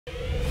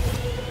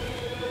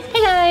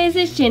guys,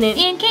 it's Janet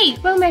and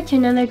Kate. Welcome back to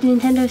another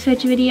Nintendo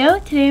Switch video.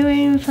 Today we're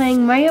going to be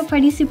playing Mario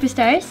Party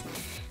Superstars.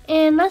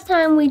 And last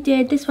time we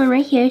did this one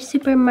right here,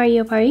 Super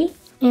Mario Party.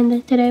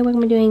 And today we're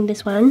going to be doing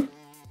this one.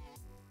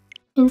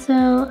 And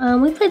so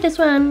we played this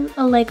one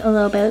like a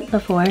little bit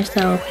before,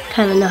 so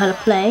kind of know how to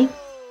play.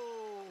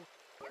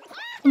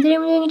 And today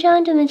we're doing a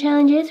challenge, and the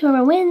challenge is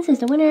whoever wins is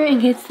the winner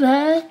and gets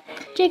the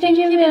chicken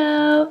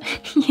Jimbo.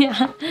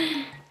 Yeah.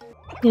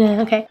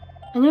 Okay.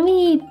 I'm going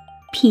to be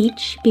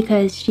Peach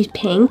because she's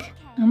pink.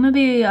 I'm gonna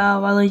be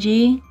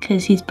Waluigi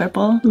because he's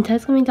purple. And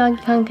Ted's gonna be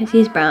Donkey Kong because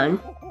he's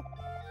brown.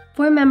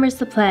 4 members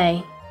to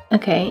play.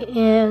 Okay,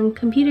 and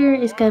computer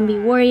is gonna be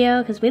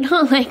Wario because we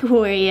don't like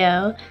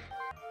Wario.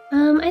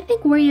 I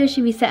think Wario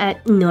should be set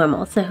at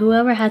normal, so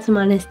whoever has him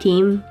on his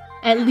team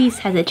at least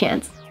has a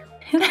chance.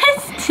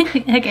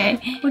 Okay.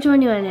 Which one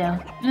do you want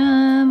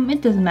to do?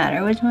 It doesn't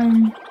matter. Which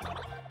one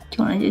do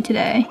you want to do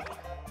today?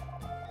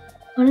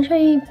 I want to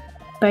try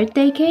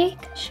birthday cake?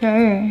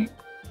 Sure.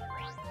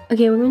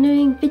 Okay, we're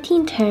doing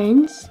 15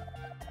 turns.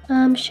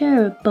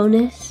 Sure,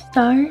 bonus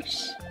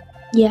stars.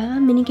 Yeah,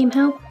 minigame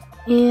help.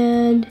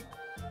 And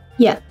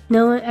yeah,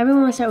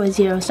 everyone will start with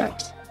 0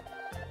 stars.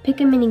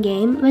 Pick a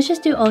minigame. Let's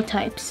just do all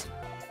types.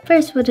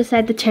 First, we'll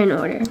decide the turn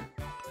order.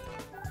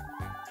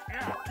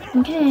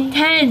 Okay.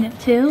 10.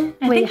 2.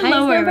 I think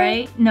lower, number?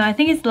 Right? No, I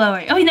think it's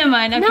lower. Oh, never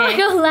mind. Okay. No,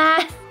 go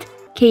last.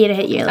 Okay, you gotta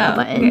hit your little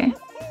button. Okay.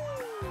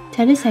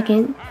 Ted is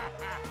second.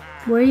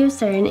 Wario's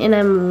third, and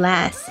I'm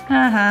last.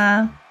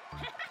 Haha.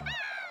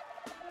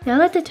 Now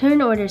that the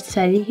turn order is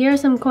decided, here are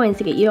some coins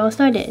to get you all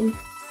started.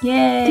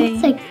 Yay!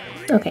 It's like,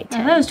 okay,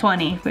 10. That was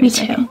 20 for Me a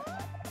second. too.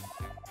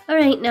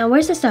 Alright, now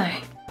where's the star?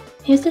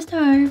 Here's the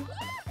star.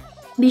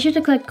 Be sure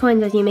to collect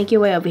coins as you make your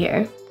way over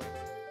here.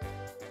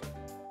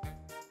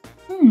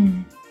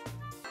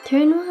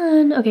 Turn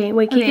 1. Okay,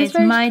 wait, Okay, it's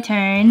first? my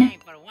turn.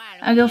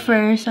 I'll go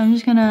first. I'm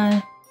just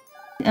gonna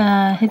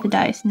hit the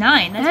dice.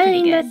 9. That's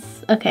pretty good.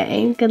 That's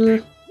okay.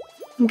 Good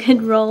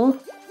roll.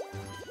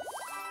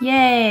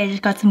 Yay! I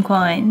just got some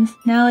coins.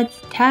 Now it's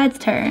Tad's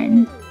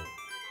turn.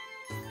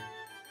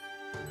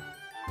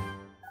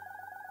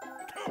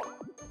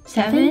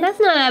 7? That's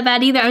not that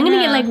bad either. I'm gonna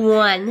get like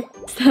 1.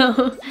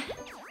 So.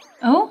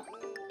 Oh?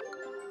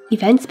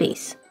 Event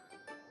space.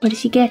 What does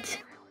she get?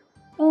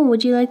 Oh,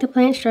 would you like to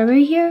plant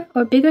strawberry here?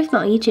 Or big or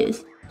small? You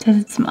choose. Says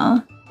it's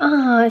small.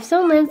 Oh, if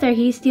someone lands there,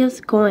 he steals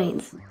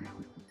coins.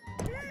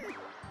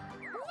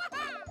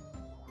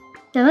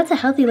 Now that's a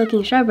healthy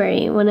looking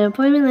strawberry. When an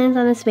opponent lands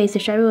on the space, the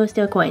strawberry will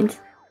steal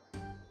coins.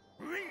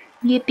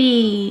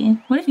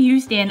 Yippee! What if you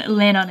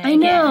land on it I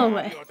know!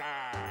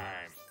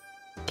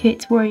 Okay,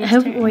 it's Wario's I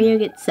hope turn. Wario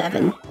gets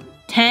 7.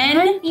 10?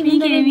 Are you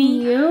kidding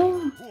me?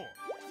 You?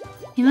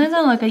 He lands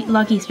on like a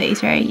lucky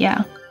space, right?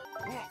 Yeah.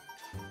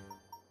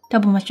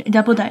 Double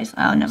dice.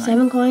 Oh, no.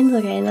 7 coins?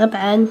 Okay, not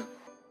bad.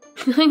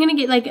 I'm gonna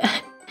get like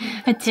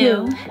a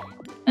 2. 9?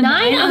 A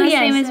 9? Oh, yes,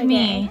 same as okay.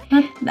 me.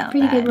 Not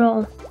Pretty bad. good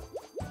roll.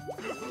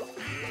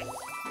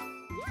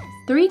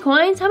 3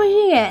 coins? How much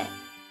did you get?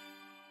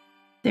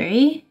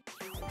 3?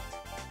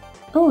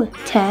 Oh,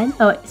 10.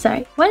 Oh, wait,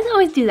 sorry. Why does it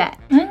always do that?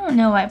 I don't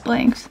know why it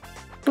blinks.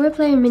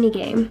 4-player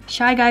minigame.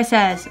 Shy Guy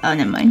says. Oh,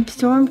 never mind.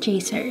 Storm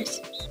Chasers.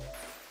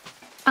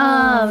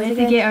 Oh, we have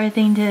to get our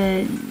thing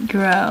to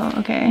grow.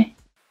 Okay.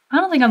 I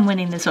don't think I'm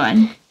winning this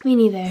one. Me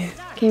neither.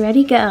 Okay,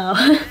 ready, go.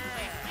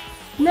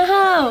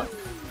 No!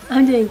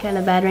 I'm doing kind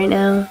of bad right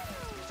now.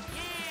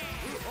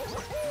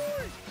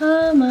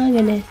 Oh my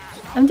goodness.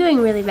 I'm doing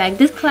really bad.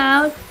 This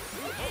cloud.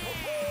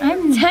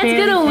 Ted's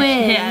gonna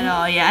win. At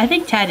all. Yeah, I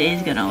think Ted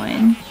is gonna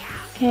win.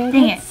 Okay, I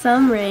Dang got it.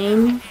 some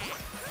rain.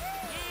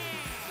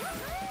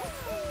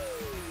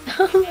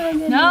 Oh my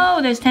goodness. No,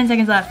 there's 10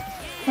 seconds left.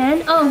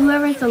 10? Oh,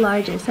 whoever's the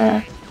largest.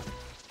 Doesn't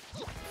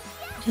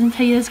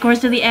tell you the scores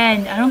to the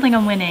end. I don't think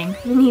I'm winning.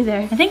 Me neither.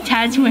 I think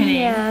Tad's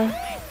winning. Yeah.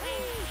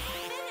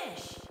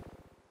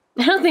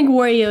 I don't think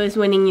Wario is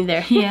winning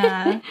either.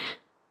 Yeah.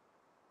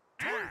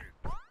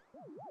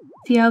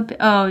 See how...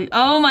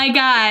 Oh my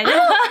god.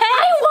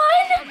 I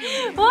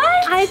won!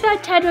 What? I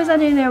thought Ted was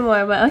under there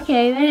more, but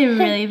okay. I did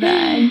really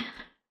bad.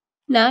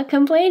 Not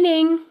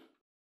complaining.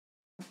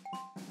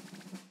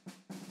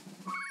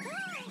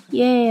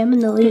 Yay, I'm in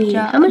the lead. Good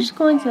job. How much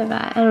coins have I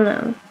got? I don't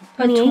know.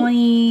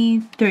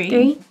 23.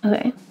 3?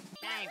 Okay.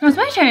 Oh, it's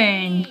my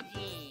turn.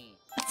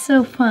 That's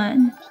so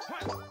fun.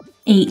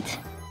 8.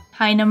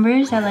 High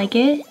numbers, I like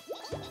it.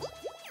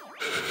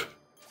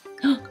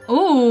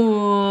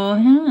 Oh.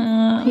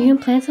 Are you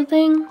gonna plant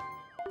something?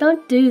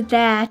 Don't do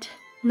that.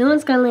 No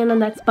one's gonna land on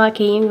that spot,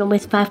 Kate. You're gonna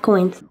waste 5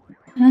 coins.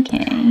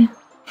 Okay.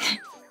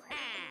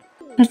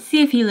 Let's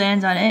see if he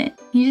lands on it.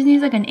 He just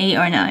needs like an 8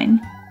 or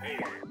 9.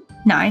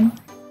 9?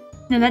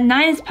 No, that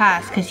 9 is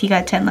passed because he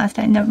got 10 last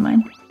time. Never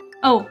mind.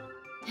 Oh.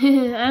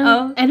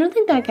 I don't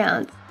think that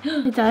counts.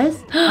 It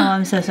does? Oh,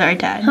 I'm so sorry,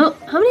 Dad. How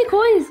many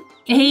coins?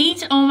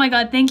 8? Oh my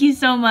god, thank you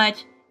so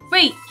much.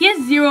 Wait, he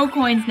has 0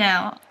 coins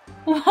now.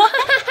 What?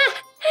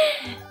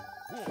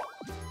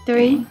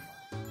 3.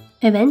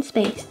 Event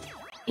space.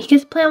 You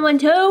can plant 1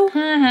 too.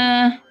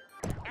 Haha.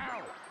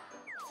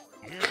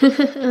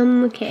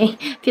 Okay.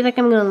 I feel like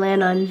I'm gonna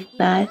land on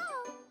that.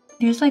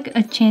 There's like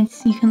a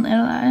chance you can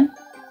land on that.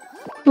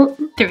 Well,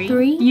 3.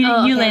 3? You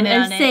okay, landed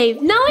I'm on it.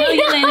 safe. No,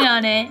 You landed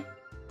on it.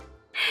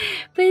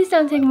 Please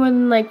don't take more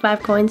than like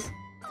 5 coins.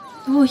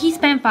 Well, he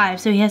spent 5,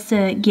 so he has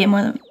to get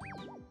more than.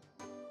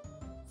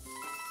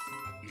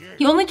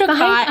 He only took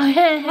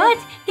 5. What?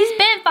 He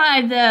spent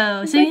 5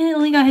 though, so he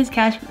only got his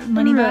cash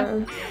money back.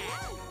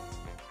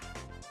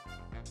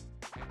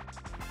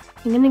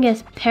 I'm gonna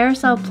guess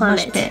Parasol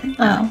Planet.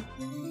 Oh.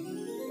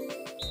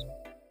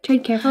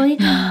 Tread carefully.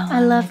 No,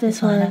 I love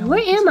this one. Where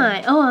am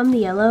I? Oh, I'm the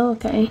yellow.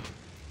 Okay.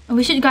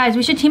 We should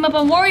team up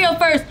on Wario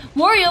first.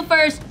 Wario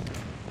first.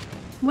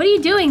 What are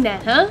you doing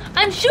then, huh?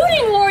 I'm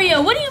shooting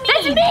Wario. What do you mean?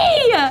 That's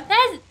me.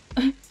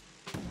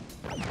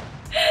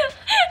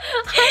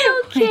 I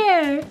don't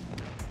care.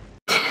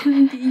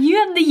 You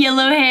have the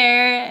yellow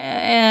hair,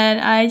 and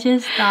I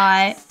just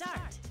thought.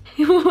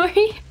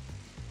 Wario.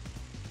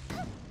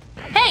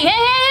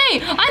 Hey!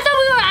 I thought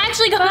we were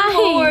actually going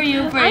for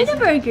Wario first. I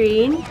never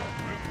agreed.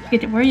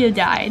 Wario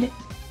died.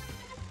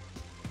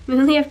 We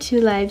only have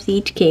 2 lives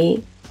each,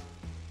 Kate.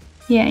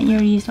 Yeah, and you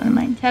already used one of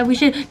mine.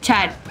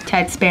 Chad,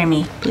 Chad, spare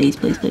me. Please.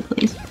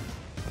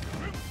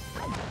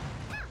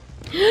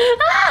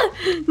 Ah!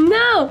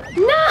 No!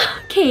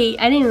 Kate,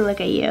 I didn't even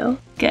look at you.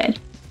 Good.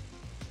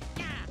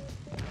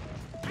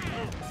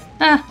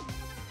 Ah.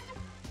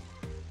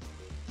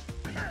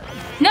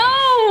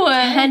 No!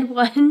 I had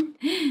 1.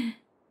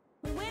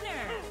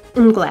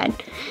 I'm glad.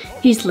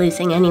 He's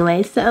losing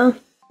anyway, so.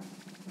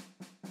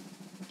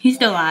 He's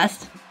the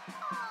last.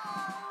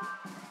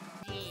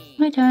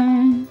 My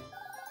turn.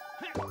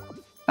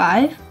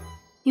 5?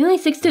 You only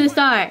 6 to the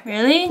star.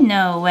 Really?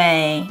 No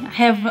way. I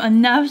have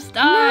enough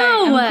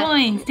stars and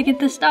coins to get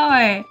the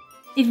star.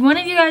 If one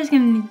of you guys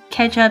can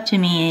catch up to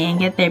me and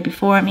get there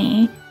before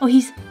me. Oh,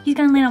 he's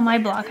gonna land on my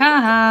block.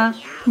 Haha.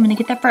 I'm gonna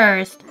get there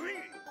first.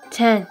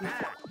 10.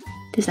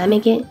 Does that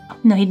make it?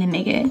 No, he didn't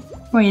make it.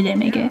 Or he didn't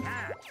make it.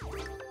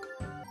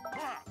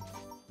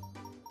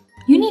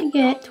 You need to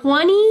get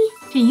 20?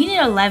 Okay, you need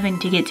 11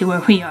 to get to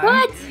where we are.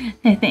 What?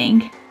 I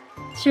think.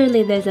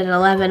 Surely there's an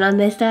 11 on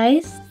this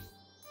dice.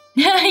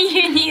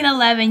 You need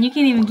 11. You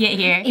can't even get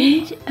here.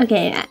 8?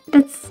 Okay,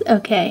 that's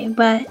okay,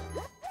 but...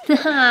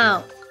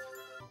 How?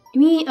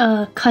 Give me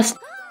a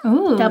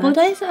double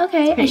dice?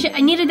 Okay,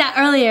 I needed that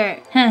earlier.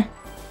 Huh.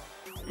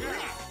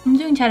 I'm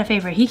doing Chad a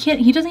favor. He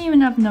doesn't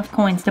even have enough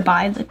coins to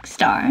buy the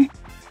star.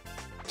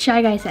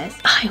 Shy Guy says,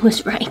 I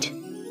was right.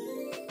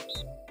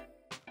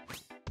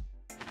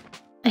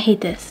 I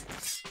hate this.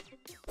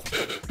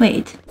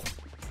 Wait.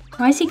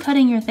 Why is he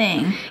cutting your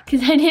thing?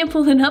 Because I didn't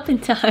pull it up in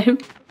time.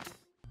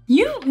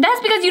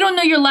 That's because you don't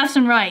know your lefts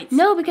and rights.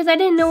 No, because I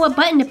didn't know what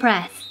button to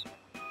press.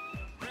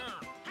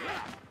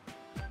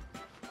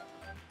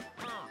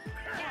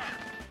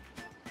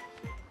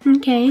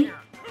 Okay.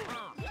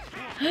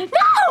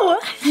 No!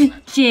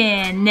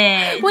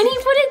 Janet. When he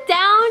put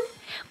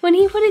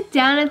it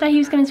down, I thought he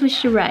was gonna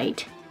switch to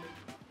right.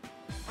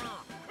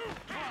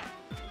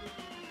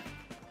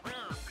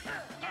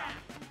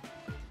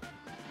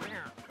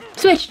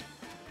 Switch!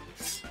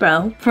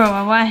 Bro,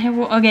 why?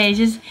 Okay,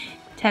 just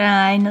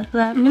 10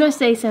 left. I'm gonna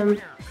say some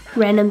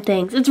random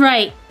things. It's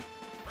right.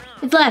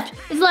 It's left.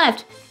 It's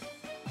left.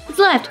 It's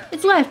left.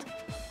 It's left.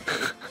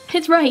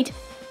 It's right.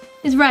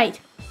 It's right.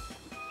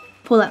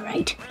 Pull that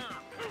right.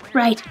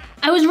 Right.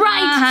 I was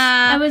right.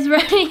 I was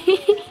right.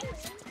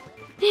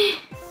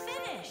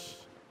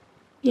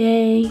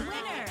 Yay.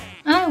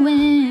 I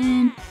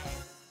win.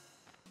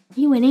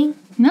 You winning?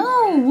 No,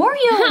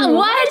 Wario. What?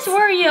 What's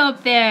Wario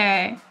up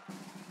there?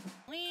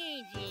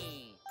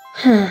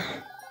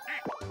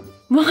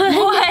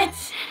 What?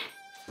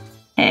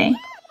 Hey,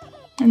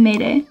 I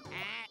made it.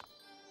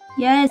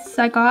 Yes,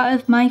 I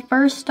got my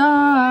first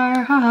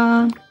star.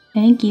 Haha.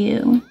 Thank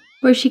you.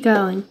 Where's she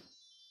going?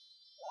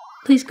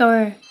 Please go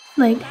her.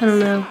 Like, I don't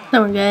know.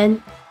 No, we're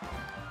good.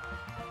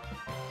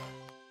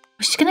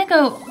 She's gonna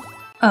go.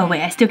 Oh,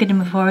 wait, I still get to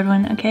move forward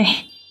one.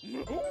 Okay.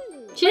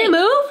 She didn't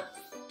move?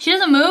 She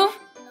doesn't move?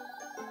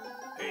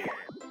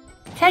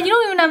 Ted, you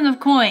don't even have enough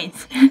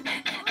coins.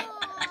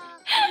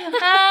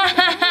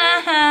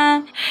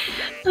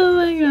 Oh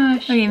my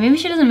gosh. Okay, maybe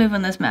she doesn't move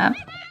on this map.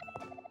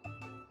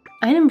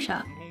 Item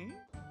shop.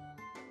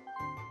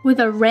 With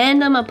a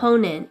random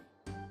opponent.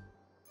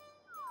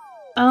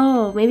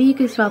 Oh, maybe you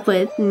could swap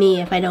with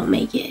me if I don't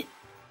make it.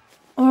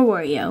 Or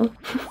Wario.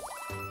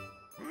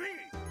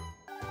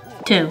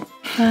 2.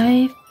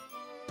 5.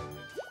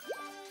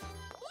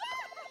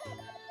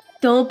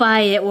 Don't buy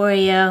it,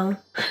 Wario.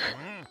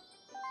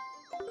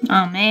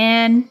 Oh,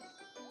 man.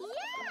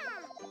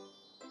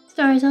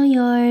 Stars all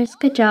yours.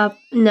 Good job.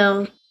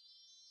 No.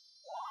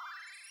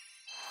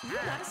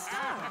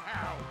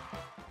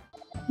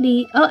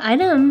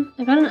 Item.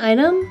 I got an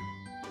item. Do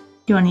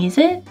you want to use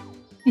it?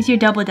 It's your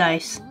double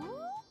dice.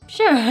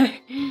 Sure.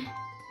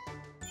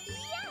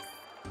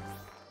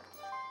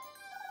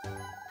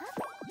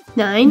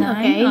 Nine.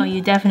 Okay. Oh,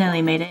 you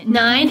definitely made it.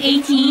 9,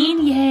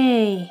 18.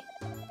 Yay.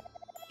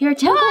 You're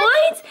 2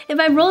 points? If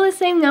I roll the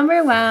same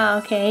number? Wow,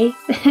 okay.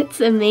 That's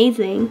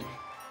amazing.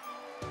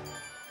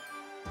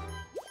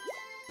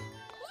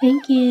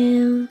 Thank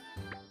you.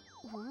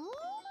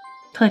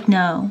 Click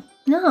no.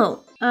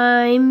 No,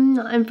 I'm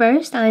not in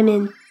first. I'm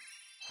in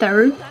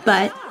third,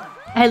 but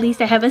at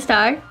least I have a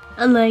star.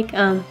 Unlike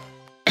Dad.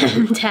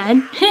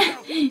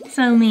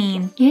 So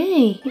mean.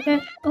 Yay!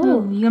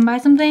 Oh, you gonna buy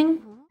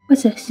something?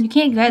 What's this? You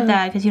can't get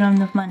that because you don't have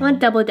enough money. I want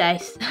double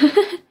dice.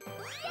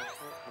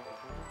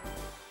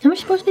 How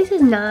much score space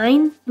is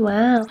 9?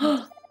 Wow.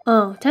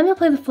 Oh, time to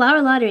play the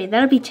flower lottery.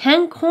 That'll be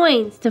 10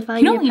 coins to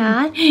find your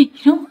path. You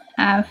don't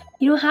have.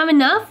 You don't have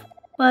enough?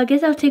 Well, I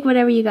guess I'll take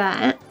whatever you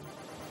got.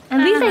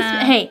 At least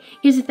hey,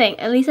 here's the thing.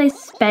 At least I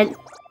spent,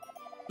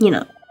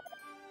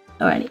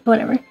 already.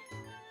 Whatever.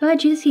 Go ahead,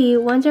 choose see.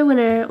 One's our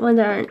winner, one's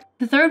aren't.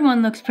 The third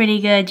one looks pretty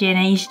good,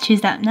 Jana. You should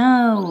choose that.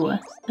 No.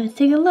 Let's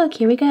take a look.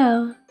 Here we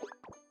go.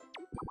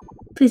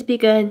 Please be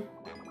good.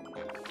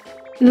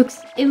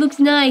 It looks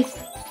nice.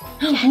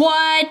 Yes.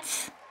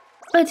 What?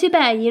 Oh, too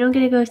bad. You don't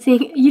get to go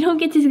see. You don't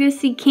get to go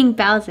see King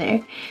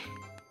Bowser.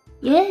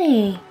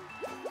 Yay!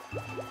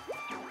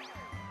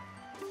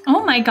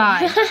 Oh my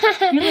God!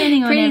 You're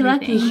landing on Pretty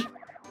everything. lucky.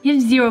 You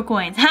have 0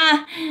 coins.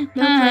 Ha!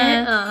 No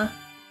plan.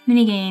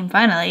 Minigame,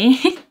 finally.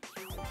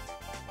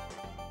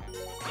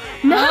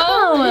 No!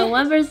 Oh.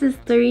 1 versus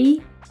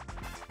 3.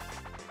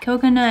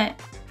 Coconut.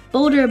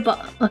 Boulder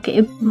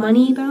okay,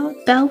 money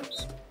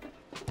belts.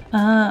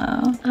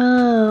 Oh.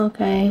 Oh,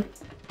 okay.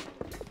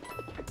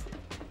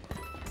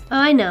 Oh,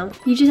 I know.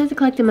 You just have to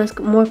collect the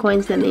more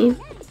coins than me.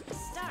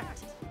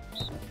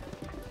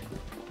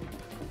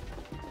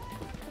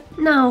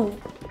 No.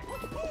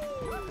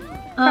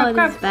 Oh,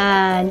 that's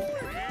bad.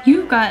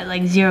 You got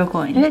like 0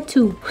 coins. I got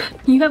 2.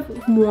 You have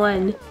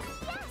 1.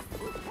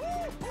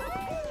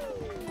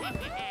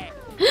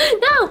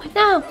 No!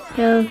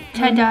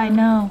 Ted died,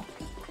 no.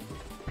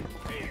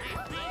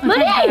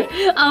 Money!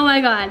 Oh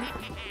my God.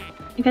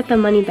 I got the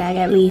money bag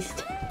at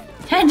least.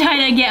 Ted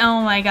died again,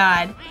 oh my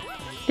God.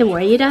 Did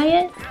Warrior die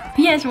yet?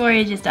 Yes,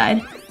 Warrior just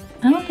died.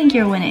 I don't think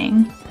you're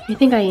winning. You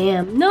think I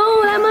am?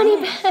 No, that money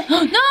bag!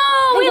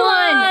 No, we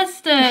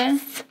lost!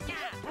 Yes.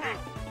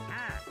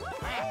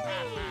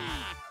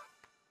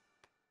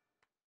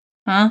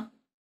 Huh?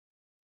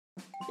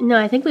 No,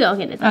 I think we all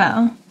get it.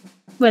 Oh.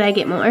 But I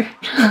get more.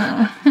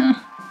 Oh.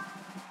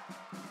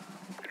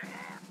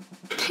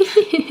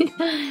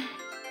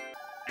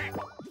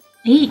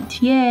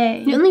 8,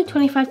 yay. You're only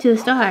 25 to the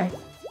star.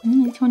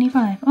 Only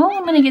 25. Oh,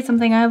 I'm gonna get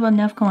something. I have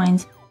enough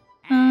coins.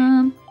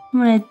 I'm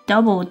gonna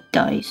double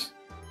dice.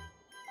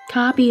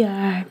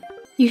 Copier.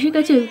 You should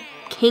go to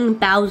King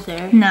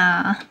Bowser.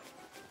 Nah.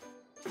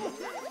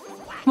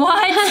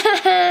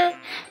 What?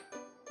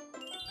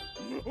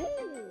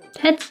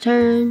 Ted's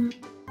turn.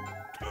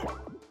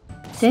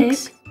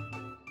 6.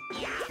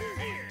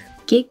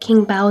 Get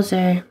King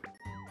Bowser.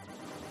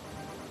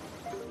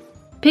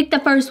 Pick the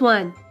first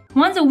one.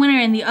 One's a winner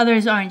and the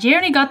others aren't. Jay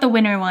already got the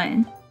winner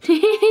one.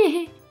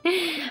 It's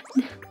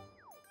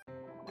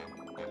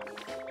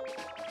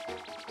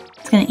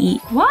gonna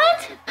eat.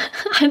 What?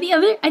 The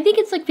other, I think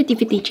it's like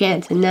 50-50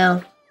 chance, and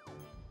now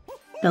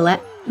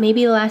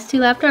maybe the last 2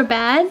 left are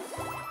bad.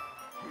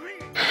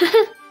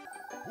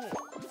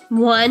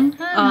 1.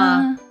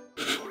 Now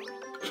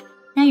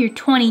you're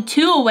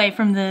 22 away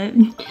from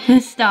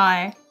the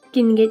star.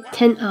 Can get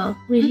 10. Oh,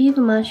 did you have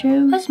a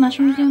mushroom? What's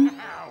mushrooms doing?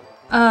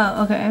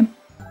 Oh, okay.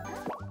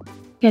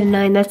 Got a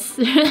 9. That's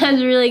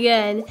that's really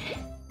good.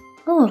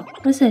 Oh,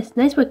 what's this?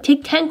 Nice work.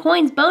 Take 10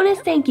 coins bonus.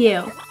 Thank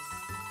you.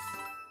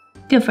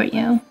 Good for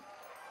you.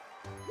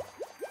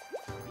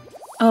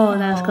 Oh,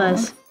 that was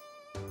close.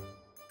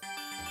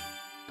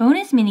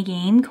 Bonus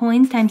minigame,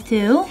 coins times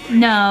 2.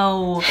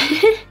 No.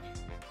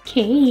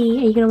 Okay,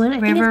 are you gonna win? I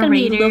think it's River gonna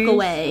Raiders. be look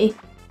away.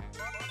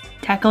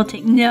 Tackle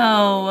tick.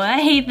 No,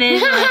 I hate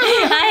this one.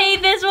 I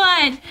hate this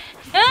one.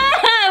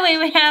 Ah, wait,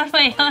 hold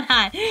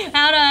on.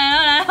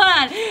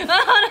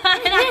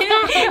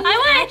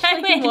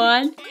 I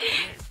won.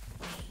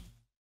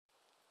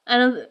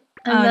 I'm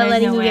not there's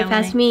letting no you way get I'm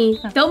past winning. me.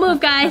 Don't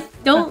move, guys.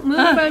 Don't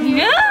move from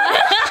your.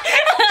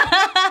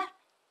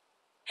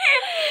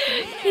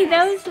 Okay,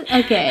 that was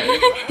okay.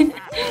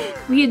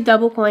 We get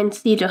double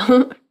coins. You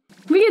don't.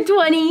 We get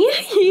 20.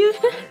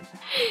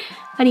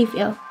 How do you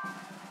feel?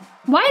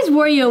 Why is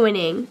Wario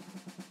winning?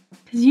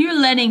 Because you're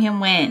letting him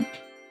win.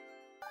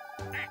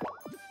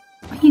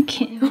 You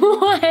can't.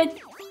 What?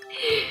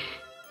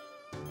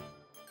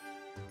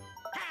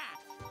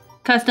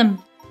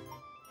 Custom.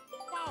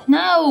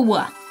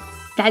 No.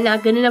 That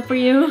not good enough for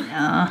you? No.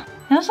 That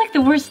was like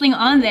the worst thing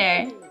on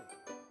there.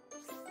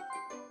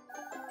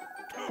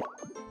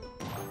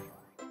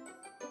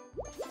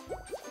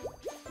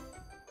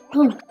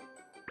 Oh.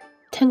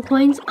 10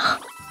 coins?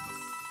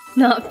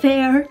 Not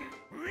fair.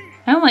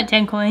 I don't want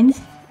 10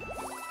 coins.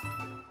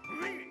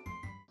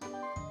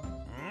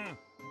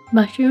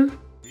 Mushroom?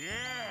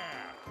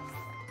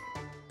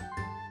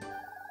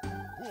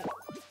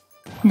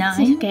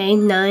 9. Okay,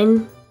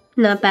 9.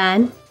 Not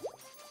bad.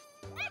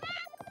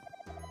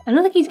 I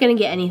don't think he's gonna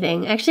get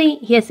anything. Actually,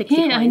 he has 60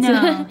 coins. I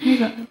know. He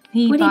What did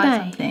he bought buy?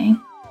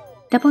 something.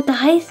 Double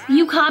dice?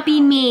 You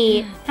copied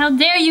me. How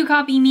dare you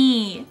copy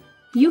me?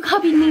 You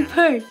copied me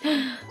first.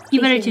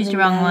 You better choose the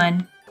wrong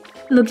one.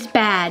 Looks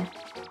bad.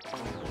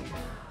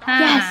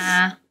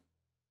 Yes! I'm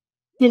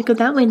gonna go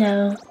that way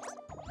now.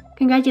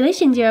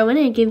 Congratulations, you're a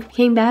winner. Give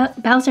King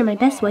Bowser my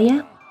best, will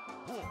ya?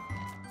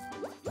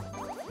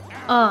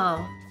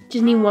 Oh,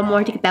 just need one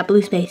more to get that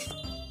blue space.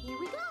 Here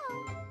we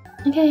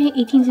go. Okay,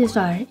 18 to the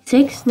star.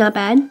 6, not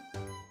bad.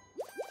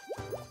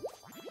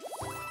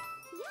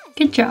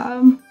 Good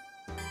job.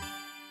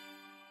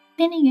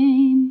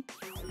 Minigame.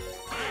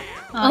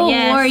 Oh,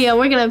 yes. Wario,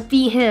 we're gonna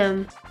beat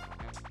him.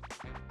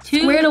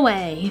 2. Squared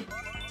away.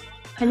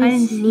 Hide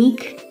and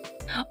sneak.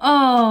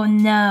 Oh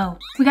no.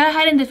 We gotta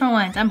hide in different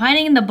ones. I'm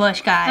hiding in the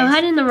bush, guys. I'm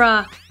hiding in the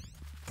rock.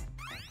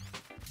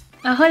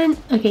 I'll hide in...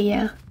 Okay,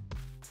 yeah.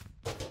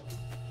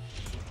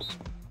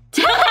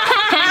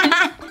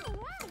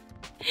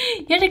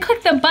 You have to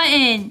click the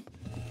button.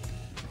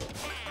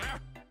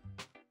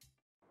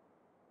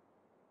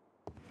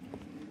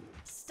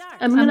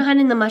 I'm gonna hide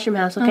in the mushroom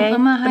house, okay?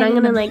 I'm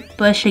gonna but like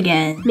bush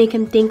again. Make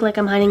him think like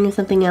I'm hiding in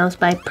something else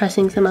by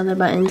pressing some other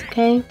buttons,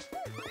 okay?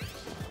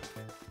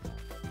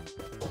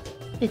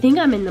 I think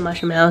I'm in the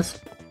mushroom house.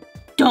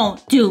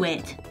 Don't do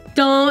it.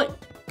 Don't.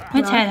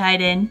 What's head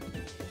hiding?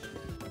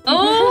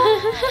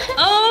 Oh,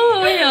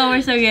 oh, no,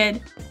 we're so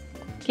good.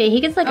 Okay,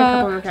 he gets like a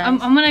couple more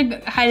times. I'm gonna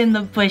hide in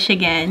the bush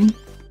again.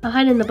 I'll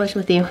hide in the bush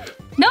with you.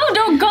 No,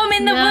 don't come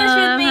in the bush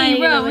with me,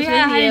 bro. We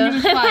gotta hide in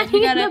different spots.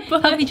 We gotta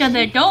help each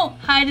other. Don't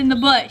hide in the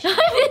bush.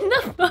 I'm in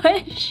the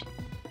bush.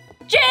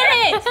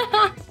 Janet!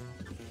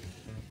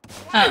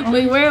 Oh.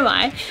 Wait, where am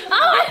I?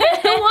 Oh,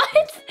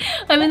 what?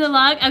 I'm in the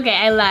log? Okay,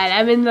 I lied.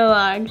 I'm in the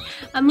log.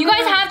 You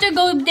guys have to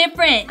go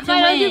different.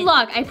 Fine, I'll do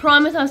log. I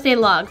promise I'll stay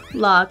log.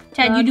 Log.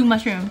 Chad, you do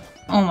mushroom.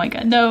 Oh my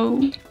god, no.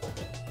 No!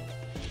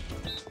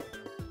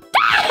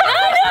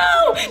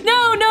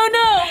 No, no,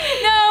 no!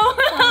 No!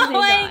 Oh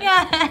my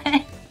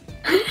god!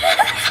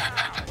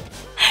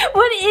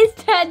 What is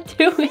that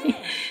doing?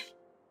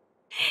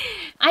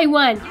 I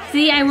won.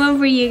 See, I won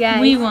for you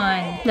guys. We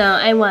won. No,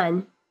 I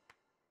won.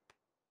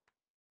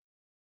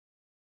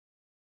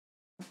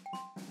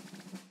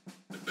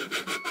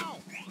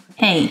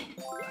 Hey.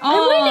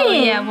 Oh,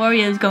 yeah,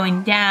 Wario's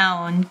going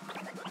down.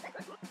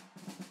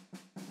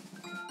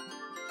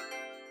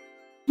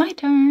 My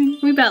turn.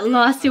 We about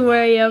lost to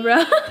Wario,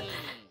 bro.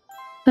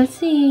 Let's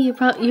see.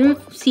 Your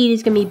seed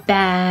is gonna be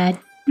bad.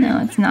 No,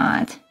 it's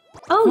not.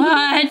 Oh,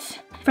 what?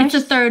 It's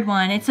the third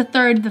one. It's the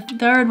third. The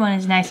third one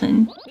is nice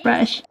and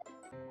fresh.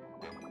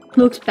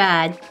 Looks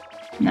bad.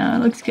 No, it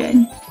looks good.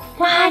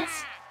 What?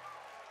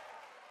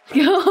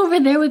 Go over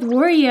there with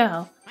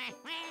Wario.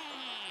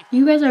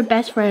 You guys are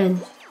best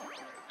friends.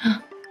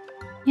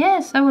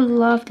 Yes, I would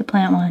love to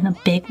plant one. A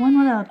big one?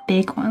 What about a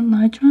big one?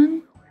 Large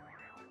one?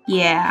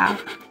 Yeah.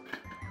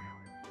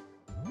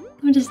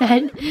 What is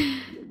that?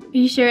 Are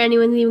you sure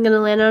anyone's even gonna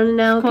land on it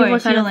now? Of course, people are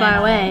kind of far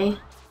away.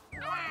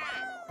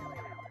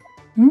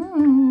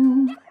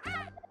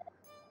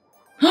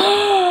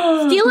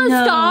 Steal a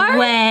star? No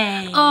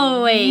way.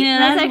 Oh wait, Yeah,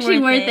 that's actually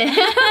worth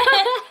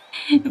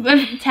it.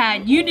 But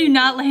Tad, you do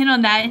not land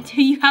on that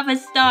until you have a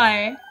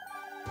star.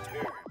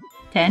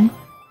 10.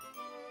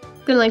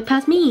 Gonna like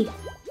pass me.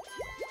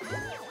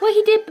 What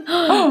he did?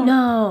 Oh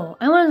no!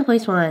 I wanted to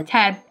place one.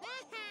 Tad,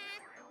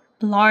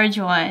 large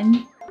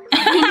one.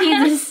 He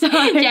needs a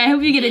star. Yeah, I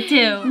hope you get a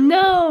 2.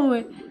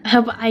 No! I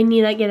hope I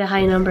need to get a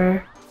high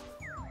number.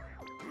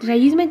 Did I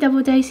use my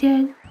double dice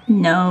yet?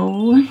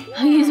 No.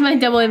 I'll use my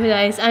double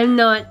dice. I'm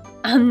not.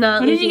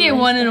 What if you get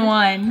 1 and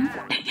 1?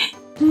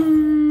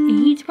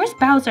 8? Where's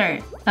Bowser?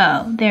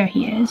 Oh, there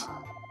he is.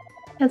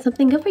 That's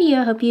something good for you.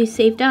 I hope you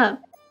saved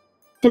up.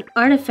 It's an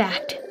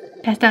artifact.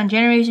 Passed down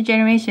generation to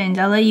generations.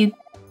 I'll let you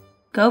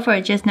go for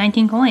it. Just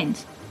 19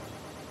 coins.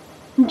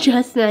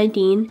 Just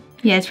 19.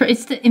 Yeah,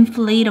 it's the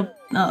inflatable.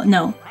 Oh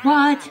no.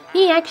 What?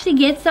 He actually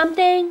gets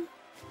something?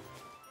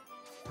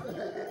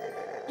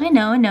 I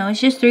know.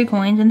 It's just 3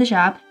 coins in the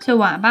shop. So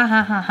what? Bah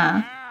ha ha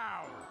ha.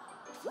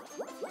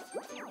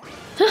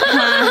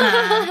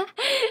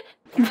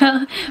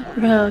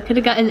 Bro, could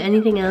have gotten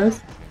anything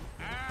else.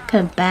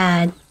 Kind of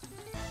bad.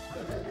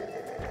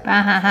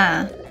 Bah ha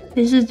ha.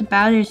 This is the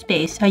Bowser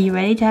space. Are you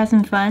ready to have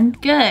some fun?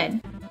 Good.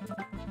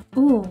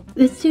 Ooh,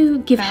 let's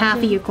give half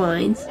of your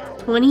coins.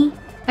 20?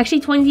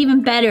 Actually, 20 is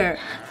even better.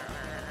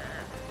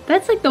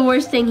 That's like the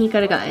worst thing he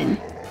could have gotten.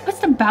 What's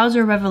the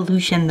Bowser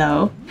Revolution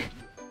though?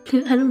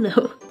 I don't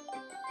know.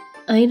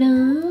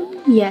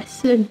 Item?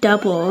 Yes, a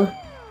double.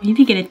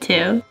 Maybe get a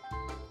 2.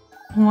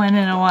 1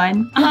 and a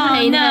 1.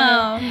 Oh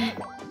no!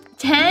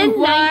 10?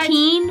 What?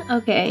 19?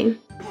 Okay.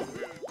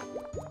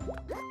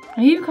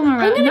 Are you coming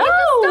around? I'm gonna get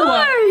the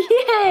star!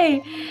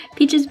 Yay!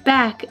 Peach is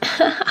back.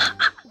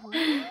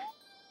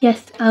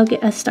 Yes, I'll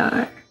get a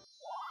star.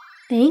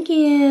 Thank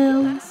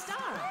you.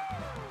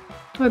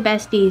 We're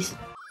besties.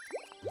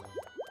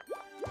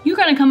 You're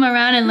gonna come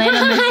around and land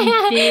on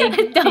this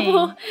big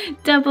double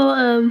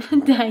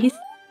dice.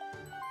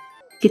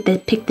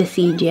 Pick the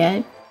seed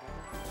yet.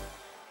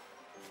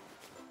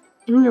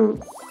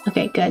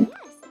 Okay, good.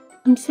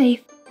 I'm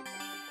safe.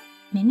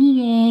 Mini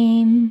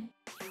game.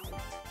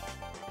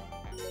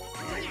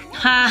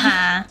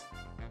 Haha.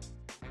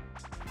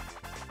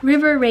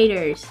 River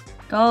Raiders.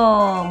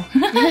 Go.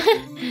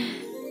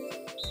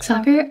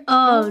 Soccer?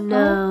 Oh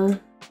no.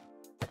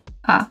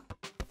 Pa.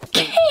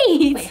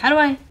 Kate! Wait, how do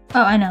I?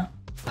 Oh, I know.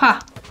 Pa.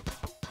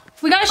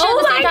 We gotta shoot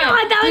at the same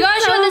time. that We was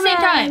gotta shoot at the same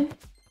time.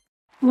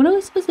 What are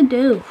we supposed to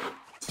do?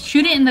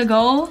 Shoot it in the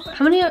goal.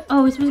 How many?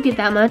 Oh, we're supposed to get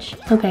that much?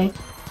 Okay.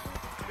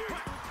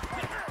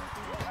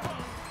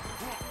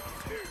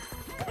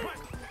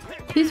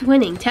 Who's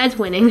winning? Tad's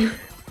winning.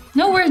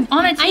 No, we're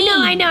on a team.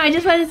 I know. I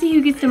just want to see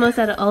who gets the most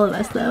out of all of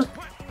us, though.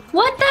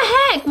 What the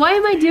heck? Why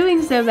am I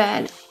doing so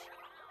bad?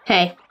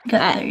 Hey,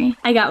 Got 3.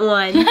 I got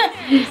 1.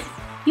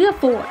 You got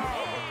 4.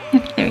 I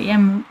have 3.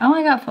 Oh,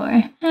 I got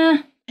 4.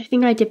 I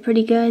think I did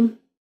pretty good.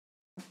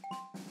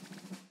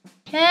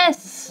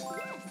 Yes.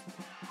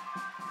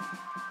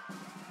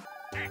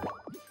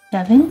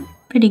 7.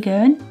 Pretty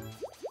good.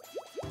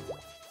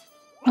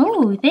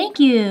 Oh, thank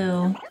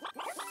you.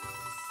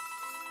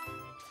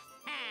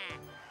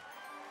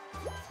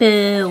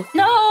 Boo.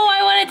 No,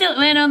 I wanted to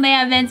land on the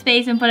advent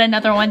space and put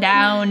another one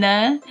down.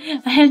 I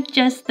have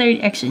just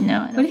 30. Actually,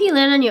 no. What if you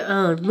land on your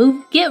own?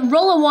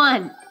 Roll a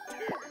 1.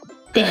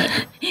 Dang.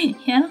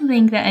 Yeah, I don't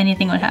think that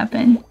anything would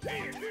happen.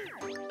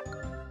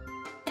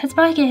 Ted's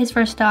probably get his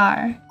first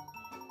star.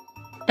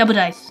 Double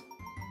dice.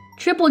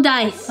 Triple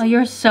dice. Oh,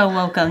 you're so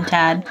welcome,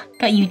 Tad.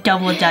 Got you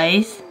double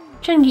dice.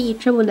 I'm trying to get you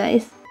triple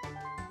dice.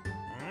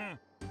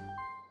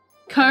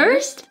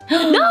 Cursed?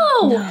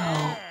 No!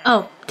 No.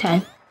 Oh,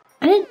 Ted.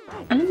 I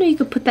didn't know you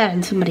could put that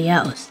on somebody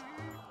else.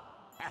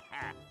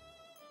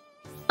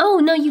 Oh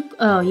no, you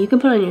can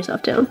put it on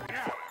yourself too.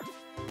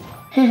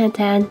 Haha,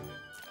 Tad.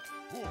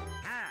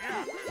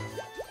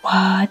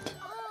 What?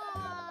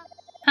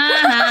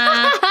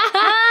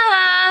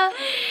 Ha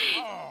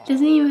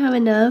Doesn't even have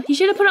enough. He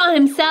should have put it on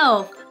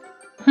himself.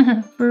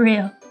 ha. For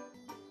real.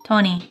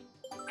 Tony.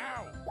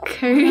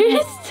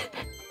 Cursed?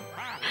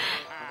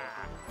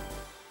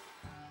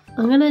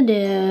 I'm gonna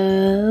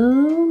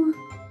do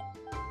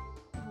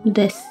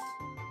this.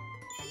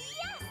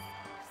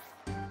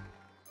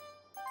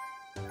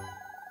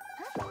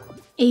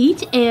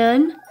 Eight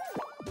and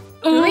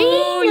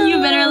Oh, you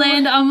better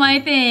land on my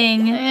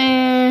thing.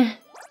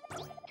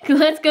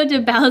 Let's go to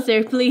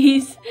Bowser,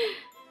 please.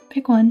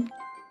 Pick one.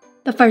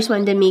 The first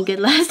one did me good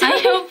last time. I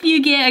hope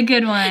you get a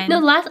good one.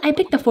 No, I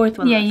picked the 4th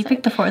one. Yeah, last you time.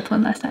 picked the 4th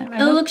one last time.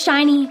 It looks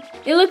shiny.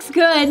 It looks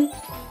good.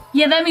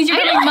 Yeah, that means you're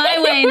I going know.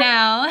 my way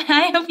now.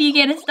 I hope you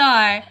get a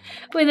star.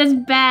 Wait, that's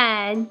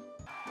bad.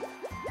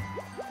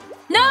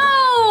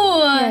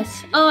 No!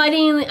 Yes. Oh, I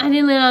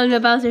didn't land on the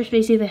Bowser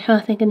space either. Oh,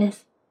 thank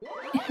goodness.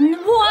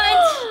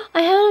 What?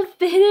 I have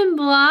a hidden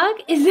block.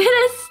 Is it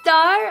a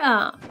star?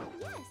 Oh,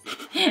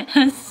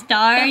 A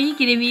star? Are you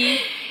kidding me?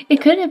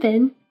 it could have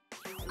been.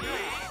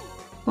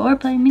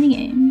 4-player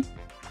minigame.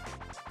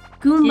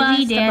 Goomba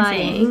Dizzy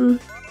dancing.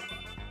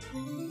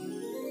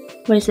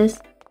 What is this?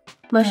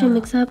 Mushroom Oh.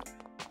 mix-up?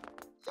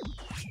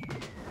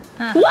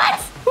 Huh.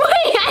 What?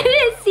 Wait, I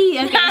didn't see.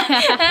 Okay.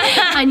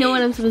 I know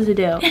what I'm supposed to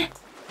do.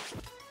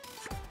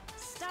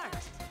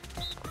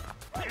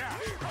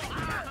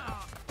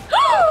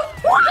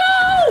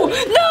 No!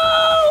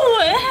 No!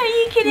 Are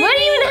you kidding What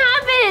me? even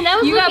happened? I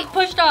was You looking- got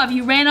pushed off.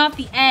 You ran off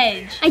the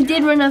edge. I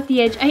did run off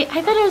the edge. I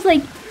thought it was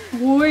like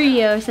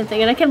Wario or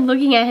something, and I kept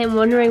looking at him,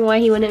 wondering why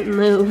he wouldn't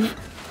move.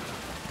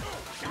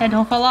 Hey,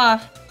 don't fall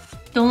off.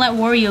 Don't let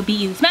Wario beat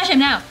you. Smash him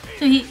now.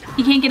 So he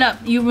can't get up.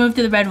 You move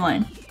to the red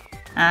one.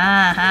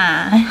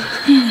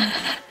 Aha.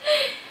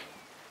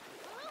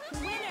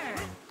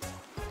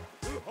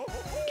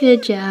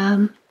 Good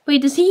job.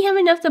 Wait, does he have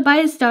enough to buy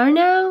a star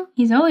now?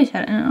 He's always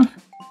had enough.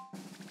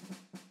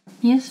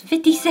 He has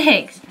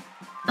 56.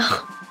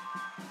 Oh.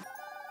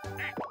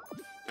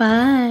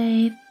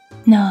 5.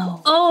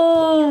 No.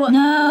 Oh.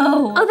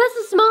 No. Oh,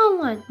 that's a small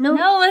one. No.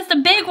 No, that's the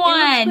big It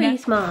looks pretty one.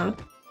 small.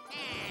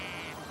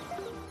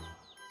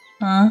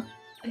 Huh?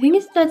 I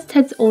think that's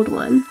Ted's old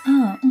one.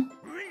 Oh.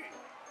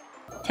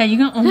 Ted, you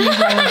can only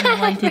roll from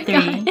 1 to 3.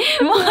 1.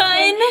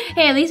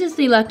 Hey, at least it's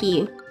the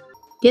lucky.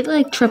 Get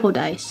like triple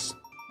dice.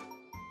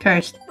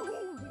 Cursed.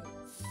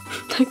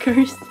 The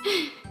cursed.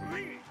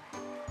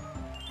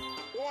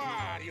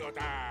 Wario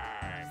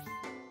time!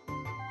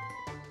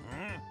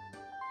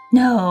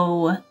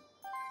 No.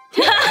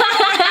 He's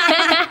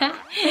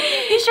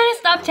trying to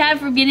stop Tad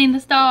from getting the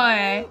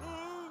star.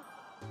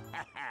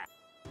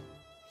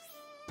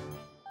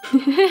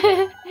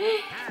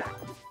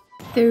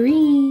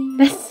 3.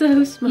 That's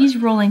so small. He's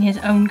rolling his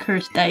own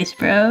cursed dice,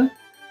 bro.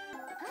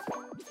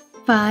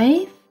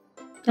 5.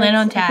 Land on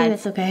I think Tad's.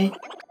 that's okay.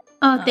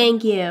 Oh,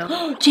 thank you.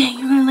 Jay,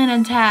 you're gonna land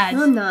on Tad's.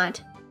 No, I'm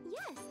not.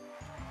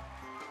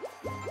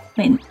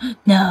 Wait,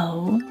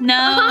 no. No.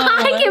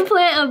 I can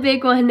plant a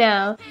big one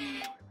now.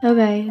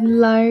 Okay,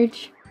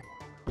 large.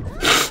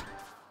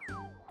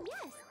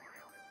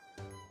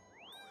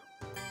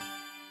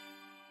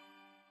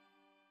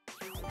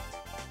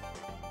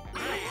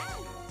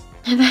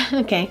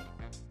 Okay.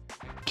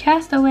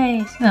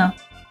 Castaways. No.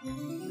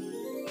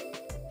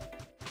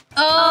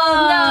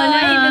 Oh, no, I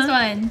hate this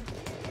one.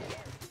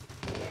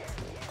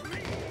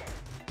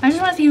 I just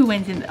want to see who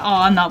wins in. Oh,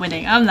 I'm not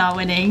winning. I'm not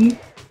winning.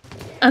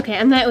 Okay,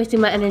 I'm not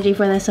wasting my energy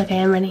for this. Okay,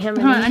 I'm ready. I'm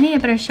ready. Hold on, I need a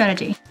better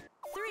strategy.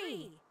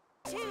 3,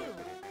 2,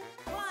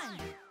 1.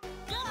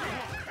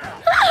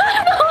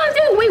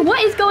 Wait,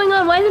 what is going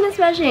on? Why isn't it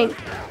smashing?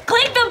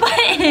 Click the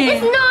button!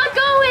 It's not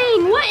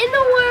going! What in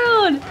the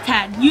world?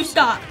 Tad, you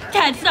stop.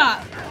 Tad,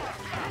 stop.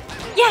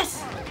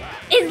 Yes!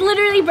 It's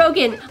literally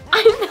broken.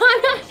 I'm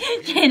not.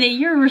 Janet,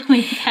 you're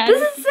really bad.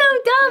 This is so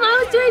dumb.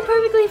 I was doing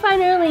perfectly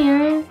fine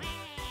earlier.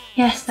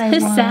 Yes, I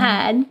It's won.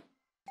 sad.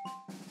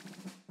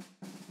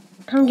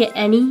 I don't get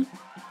any.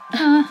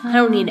 I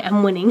don't need it.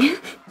 I'm winning.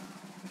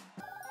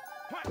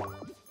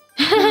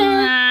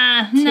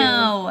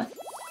 No.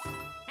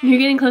 You're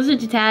getting closer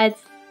to Tad's.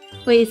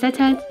 Wait, is that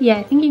Tad's? Yeah,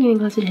 I think you're getting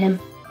closer to him.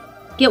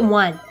 Get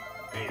 1.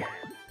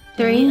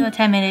 3. No,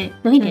 10 minutes.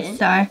 No, he didn't.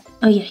 Star.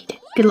 Oh, yeah, he did.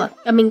 Good luck.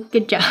 I mean,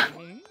 good job.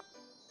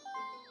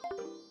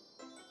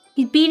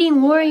 He's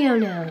beating Wario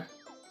now.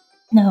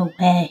 No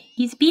way.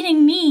 He's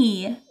beating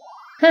me.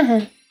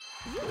 Haha.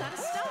 You got a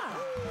star.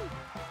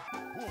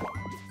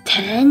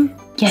 10?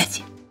 Yes.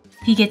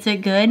 If he gets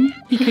it good,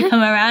 he could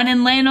come around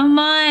and land on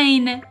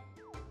mine.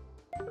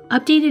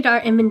 Updated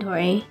our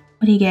inventory.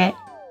 What do you get?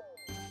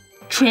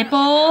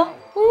 Triple?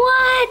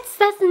 What?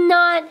 That's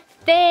not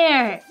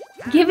fair.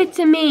 Give it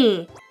to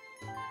me.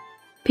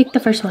 Pick the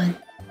first one.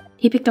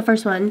 He picked the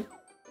first one.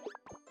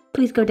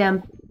 Please go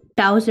down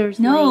Bowser's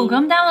No, lane.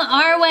 come down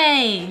our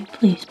way.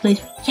 Please,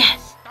 please.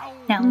 Yes.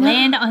 Now No.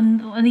 land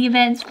on the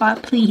event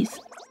spot, please.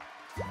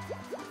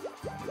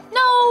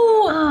 No!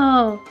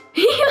 Oh.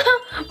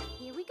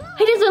 Here we go.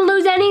 He doesn't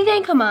lose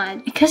anything? Come on.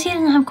 Because he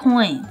doesn't have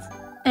coins.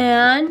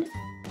 And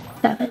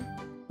 7.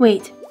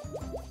 Wait.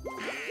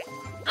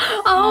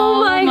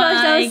 Oh my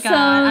gosh, that was so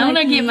I want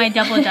to lucky. get my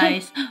double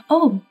dice.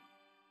 Oh.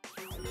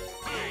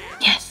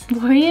 Yes.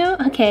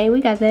 Wario? Okay,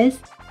 we got this.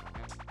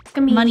 It's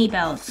gonna be Money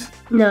bells.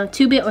 No,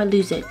 2-bit or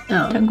lose it.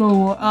 Oh. To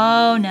go.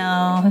 Oh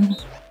no.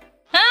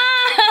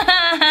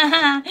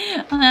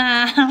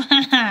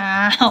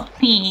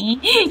 Help me,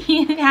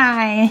 you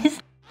guys.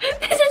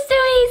 This is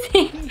too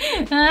easy.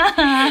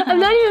 I'm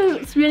not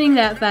even spinning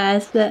that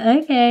fast, but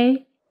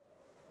okay.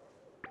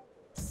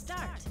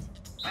 Start.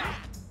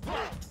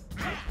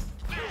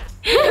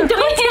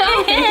 Don't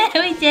tell me.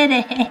 We did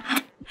it.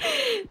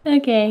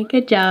 Okay,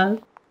 good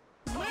job.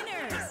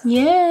 Winners.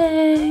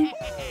 Yay.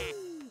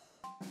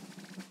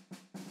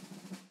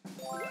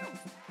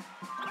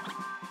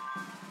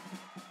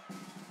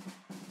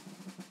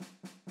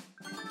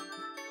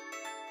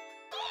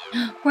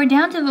 We're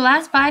down to the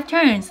last 5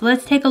 turns.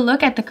 Let's take a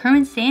look at the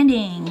current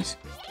standings.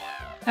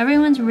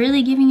 Everyone's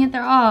really giving it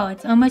their all.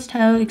 It's almost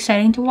too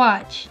exciting to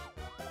watch.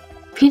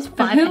 Here's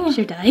 5 Who?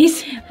 extra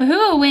dice. But who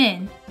will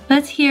win?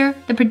 Let's hear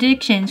the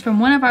predictions from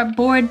one of our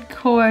board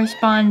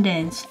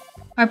correspondents.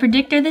 Our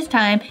predictor this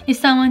time is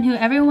someone who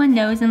everyone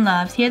knows and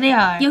loves. Here they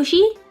are.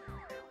 Yoshi?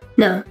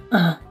 No.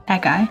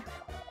 That guy.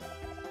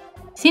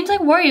 Seems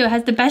like Wario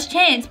has the best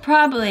chance,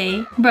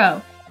 probably.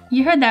 Bro,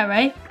 you heard that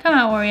right? Come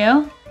on,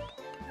 Wario.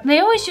 They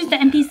always choose the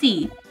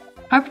NPC.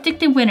 Our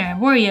predicted winner,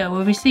 Wario,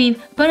 will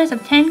receive a bonus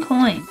of 10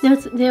 coins. No,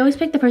 they always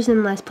pick the person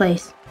in last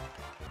place.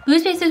 Blue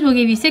spaces will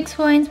give you 6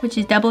 coins, which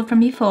is doubled from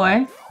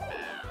before.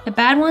 The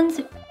bad ones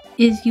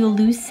is you'll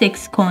lose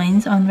 6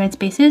 coins on red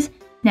spaces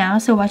now,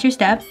 so watch your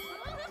step.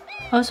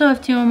 Also,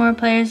 if 2 or more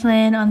players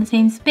land on the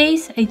same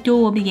space, a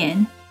duel will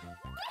begin.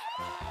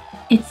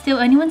 It's still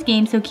anyone's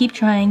game, so keep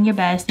trying your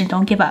best and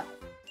don't give up.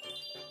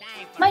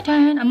 My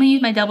turn. I'm gonna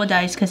use my double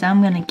dice because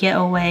I'm gonna get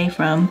away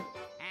from...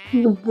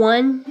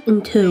 1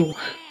 and 2.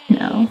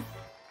 No.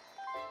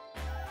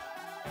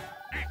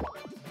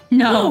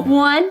 No.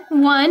 1,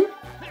 1.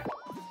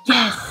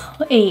 Yes.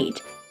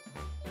 8.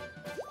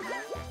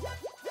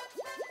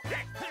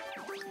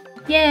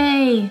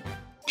 Yay.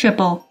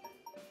 Triple.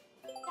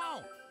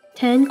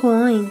 10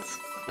 coins.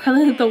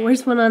 Probably the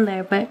worst one on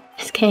there, but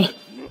it's okay.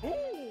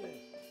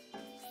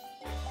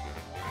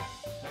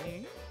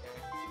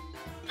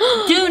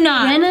 Do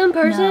not. Random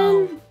person?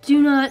 No.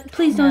 Do not.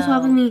 Please don't No.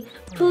 swap with me.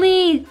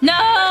 Please. No.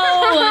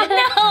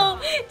 No.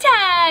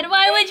 Tad,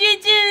 why would you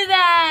do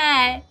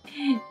that?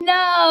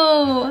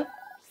 No.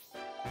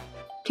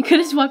 You could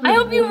have swapped with I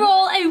hope you me.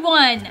 roll a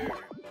 1.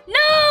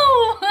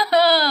 No.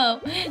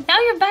 Now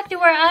you're back to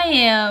where I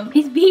am.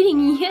 He's beating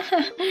me.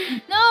 Yeah.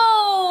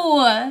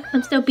 No.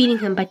 I'm still beating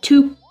him by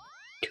 2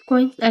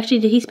 coins. Actually,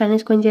 did he spend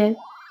his coins yet?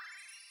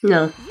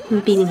 No.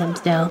 I'm beating him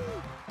still.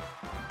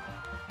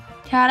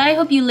 Tad, I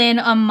hope you land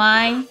on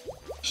my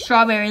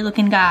strawberry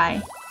looking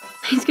guy.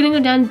 He's gonna go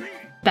down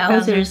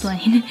Bowser's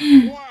lane.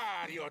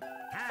 Wario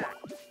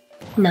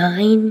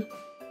 9.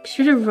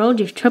 Should have rolled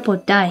your triple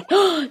die.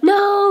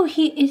 No!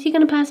 Is he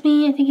gonna pass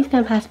me? I think he's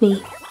gonna pass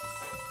me.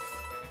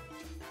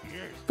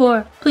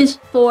 4. Please,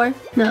 4.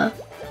 No.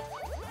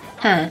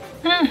 Huh.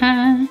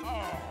 I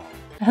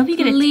hope you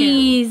get a 2.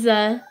 Please.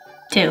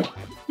 2.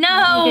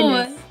 No!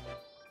 Goodness.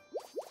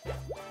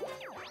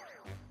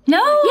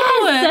 No!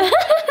 Yes!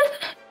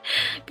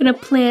 Gonna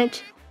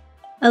plant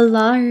a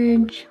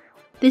large...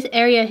 This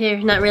area here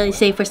is not really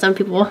safe for some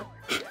people.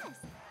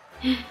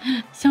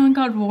 Someone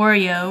called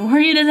Wario.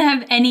 Wario doesn't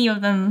have any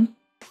of them.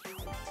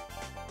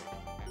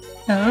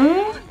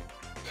 Oh?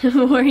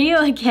 Were you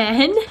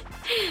again?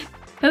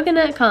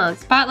 Coconut comp.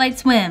 Spotlight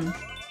swim.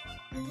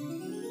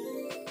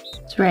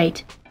 That's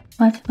right.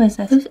 What was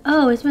this?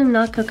 It's been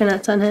not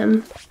coconuts on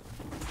him.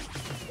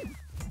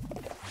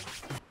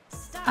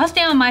 I'll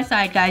stay on my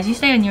side, guys. You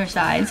stay on your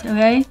sides,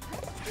 okay?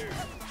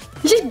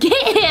 Just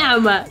get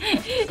him!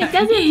 It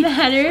doesn't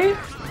matter.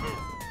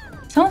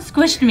 Someone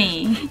squished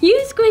me.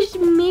 You squished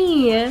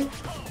me.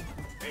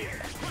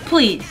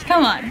 Please,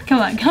 come on, come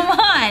on, come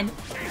on!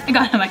 I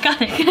got him, I got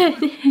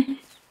it.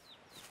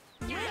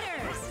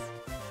 Winners.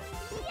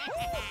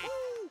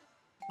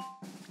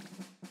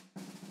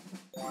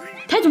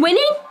 Ted's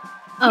winning?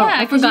 Oh, yeah,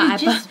 I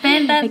forgot. You just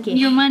spent that Okay.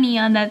 your money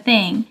on that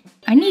thing.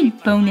 I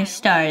need bonus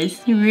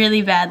stars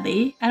really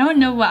badly. I don't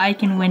know what I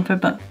can win for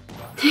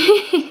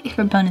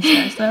for bonus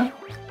stars though.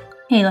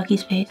 Hey, Lucky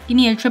Space, give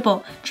me a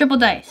triple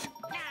dice.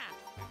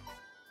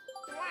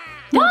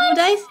 What?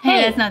 Dice?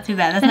 Hey, that's not too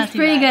bad. That's not too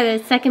pretty bad. good.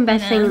 It's second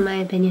best thing Yeah. in my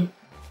opinion.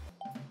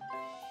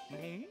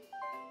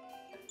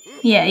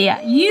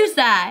 Yeah, use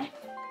that.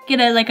 Get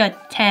like a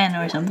 10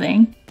 or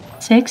something.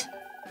 6.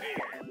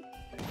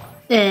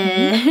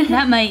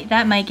 That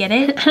might get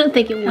it. I don't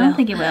think it will. I don't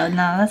think it will.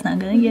 No, that's not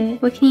gonna get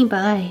it. What can you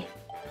buy?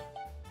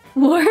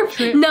 Warp?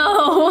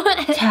 No.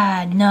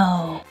 Tad,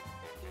 no.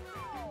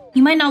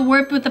 You might not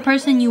warp with the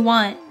person you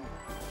want,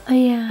 Oh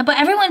yeah. but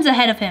everyone's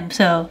ahead of him,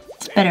 so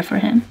it's better for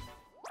him.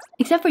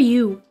 Except for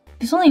you.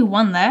 There's only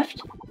one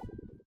left.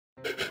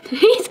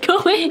 He's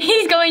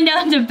He's going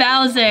down to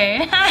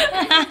Bowser.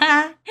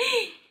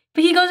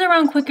 But he goes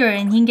around quicker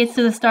and he gets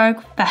to the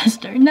star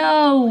faster.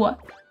 No.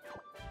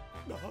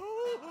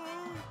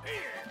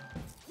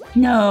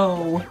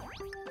 No.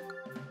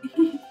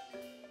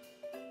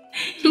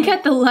 He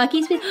got the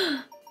lucky spin.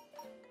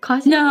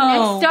 Cost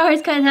No. X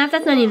stars cut in half.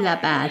 That's not even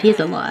that bad. He has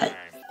a lot.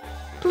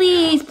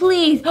 Please,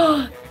 please.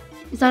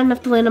 Is that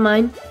enough to land on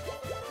mine?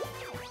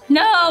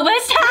 No,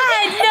 it's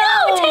Tad.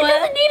 No. Ted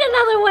doesn't need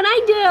another one. I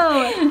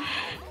do.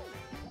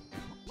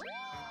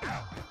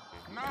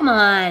 Come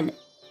on.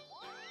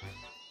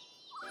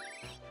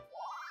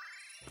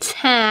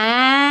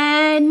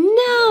 Ted,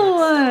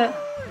 no.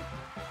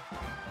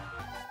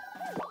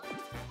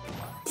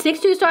 6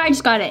 2-star. I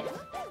just got it.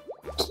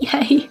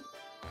 Yay.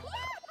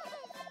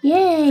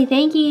 Yay,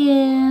 thank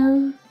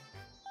you.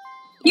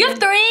 You have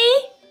 3?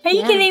 Are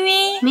you Yeah. kidding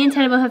me? Me and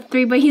Ted both have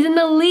 3, but he's in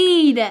the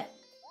lead.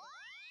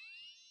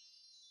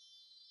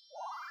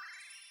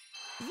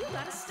 You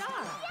got a star.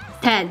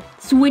 Ted,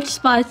 switch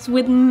spots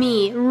with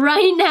me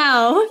right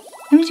now. Why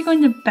don't you go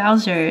into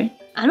Bowser?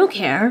 I don't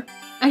care.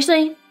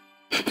 Actually,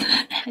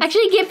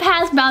 get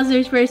past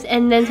Bowser's first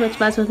and then switch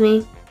spots with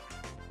me.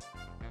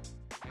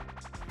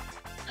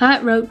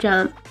 Hot rope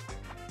jump.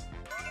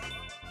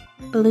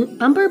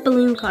 Bumper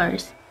balloon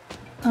cars.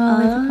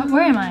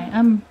 Where am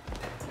I?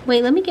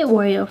 Wait, let me get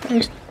Wario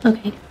first.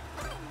 Okay.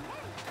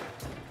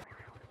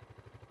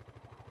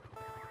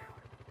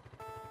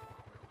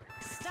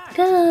 Start.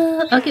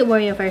 Go. I'll get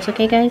Wario first,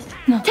 okay, guys?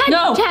 No. Ted,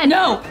 No. Ted.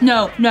 No.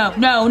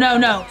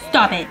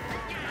 Stop it.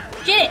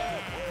 Get it.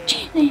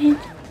 Janet.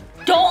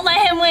 Don't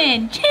let him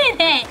win.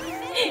 Janet.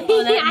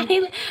 Oh,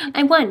 that-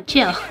 I won.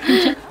 Chill.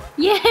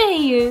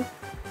 Yay!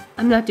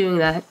 I'm not doing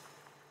that.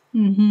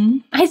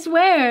 I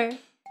swear.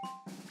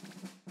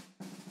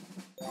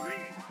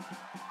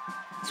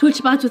 Switch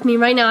spots with me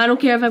right now. I don't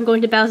care if I'm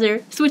going to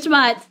Bowser. Switch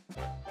spots.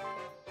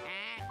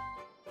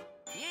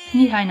 I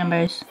need high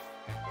numbers.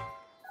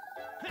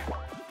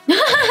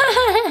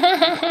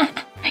 Are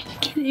you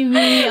kidding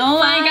me? Oh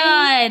my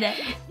god.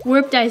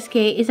 Warp dice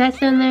skate. Is that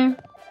still in there?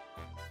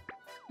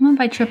 I'm gonna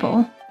buy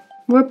triple.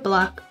 Warp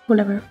block.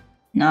 Whatever.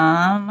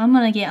 Nah, I'm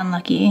gonna get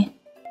unlucky.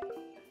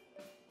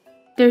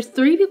 There's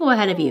 3 people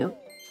ahead of you.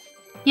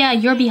 Yeah,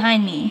 you're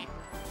behind me.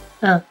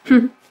 Oh.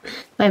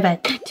 My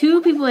bad.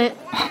 2 people in.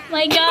 Oh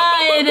my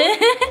god.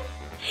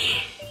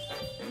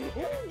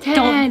 Ted,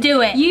 Don't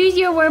do it. Use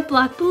your warp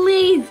block,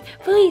 please.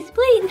 Please,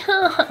 please.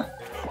 No.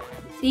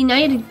 See, now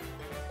you have to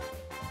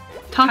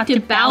talk to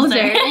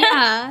Bowser.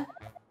 Yeah.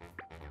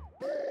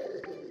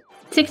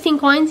 16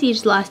 coins, you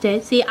just lost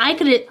it. See, I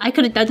could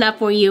have done that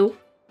for you.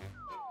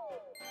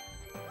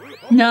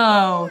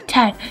 No,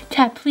 Tad,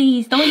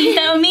 please don't use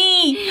that on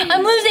me.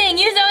 I'm losing.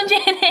 Use it on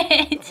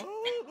Janet.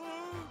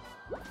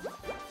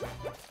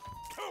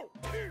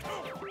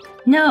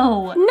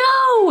 No.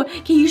 No!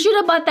 Okay, you should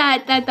have bought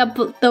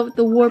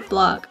the warp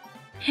block.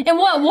 And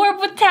what, warp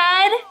with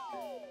Tad?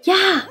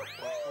 Yeah.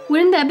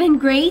 Wouldn't that have been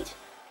great?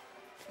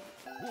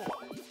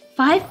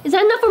 5? Is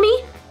that enough for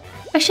me?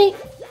 Actually,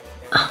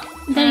 that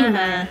doesn't even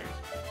matter.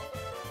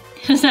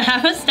 Does that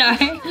have a star?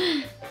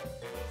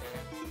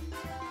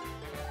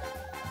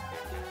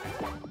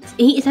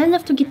 8? Is that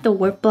enough to get the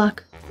warp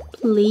block?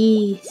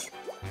 Please.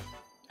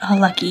 Oh,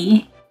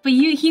 lucky. But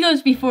he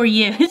goes before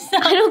you, so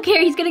I don't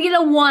care. He's gonna get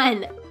a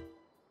 1.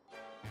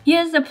 he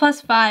has a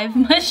 +5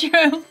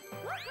 mushroom.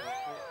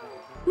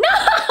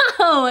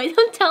 No!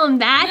 Don't tell him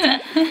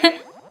that.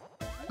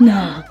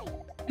 No.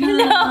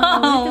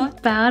 No. It's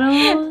a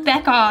battle.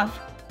 Back off.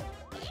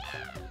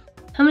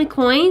 How many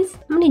coins?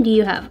 How many do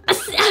you have? Do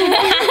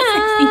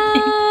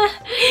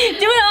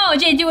it all. all,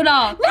 Jay. Do it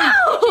all.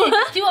 No!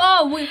 Jay, do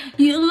all.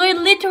 You're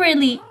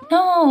literally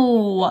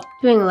no.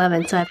 Doing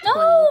 11, so I have 20.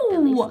 No!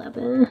 At least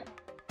 11.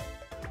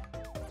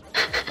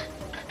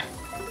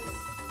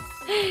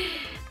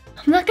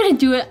 I'm not gonna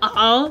do it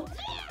all.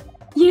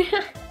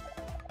 Yeah.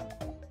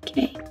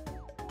 Okay.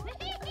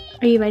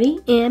 Are you ready?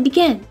 And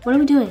begin. What are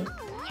we doing?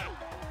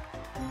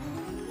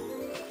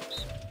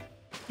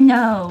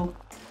 No.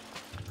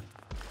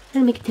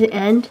 Trying to make it to the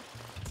end.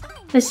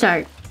 Let's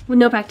start. With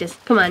no practice.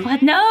 Come on.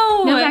 What?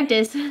 No. No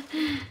practice. Start.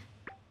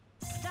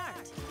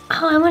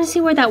 Oh, I want to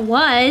see where that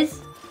was.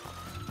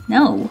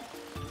 No.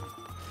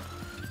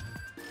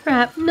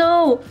 Crap.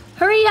 No.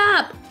 Hurry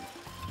up.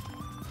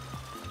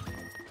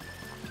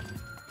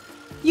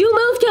 You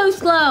move too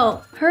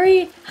slow.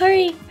 Hurry up,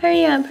 hurry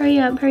up, hurry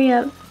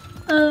up.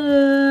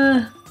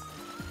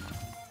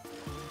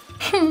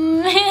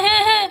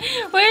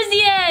 Where's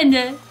the end?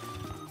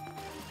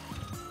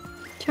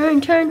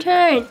 Turn.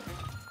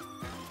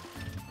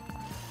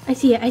 I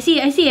see it.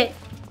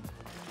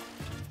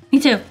 Me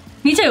too.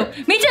 No! I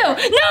missed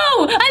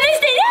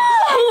it!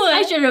 No!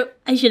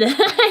 I should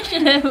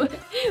have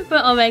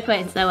put all my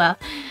coins. Oh well.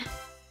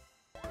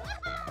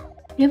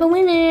 We have a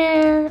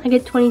winner. I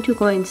get 22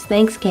 coins.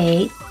 Thanks,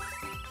 Kate.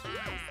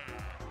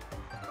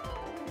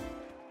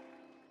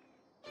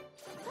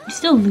 You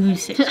still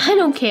lose it. I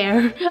don't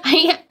care.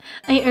 I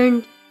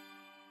earned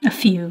A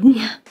few.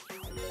 yeah.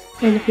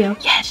 Earned a few.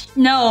 Yes.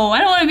 No, I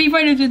don't want to be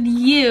partners with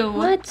you.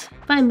 What?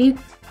 Fine, be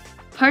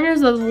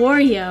partners with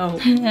Wario.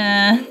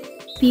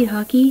 Speed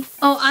hockey.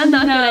 Oh, I'm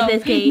not good at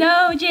this, Kate.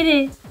 No,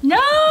 Jaden.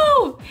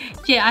 No!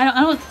 Jay, I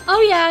don't.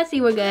 Oh yeah,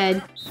 see we're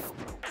good.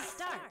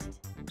 Start.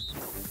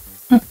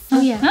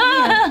 Oh yeah.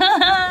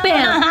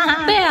 Bam!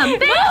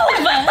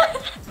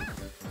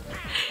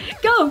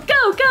 Go!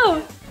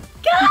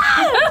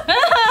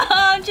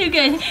 I'm too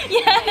good.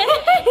 Yeah.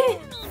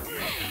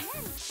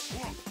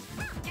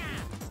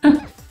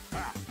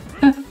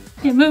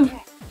 Yeah, move.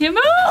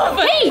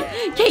 Hey,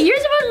 Kate, you're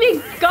supposed to be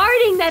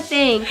guarding that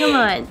thing. Come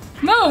on.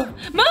 Move.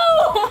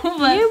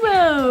 You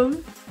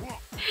move.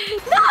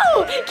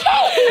 No,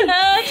 Kate!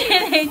 No,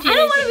 Jaden. I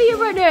don't want to be your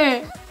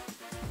partner.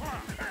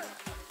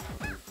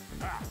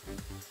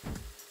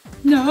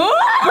 No.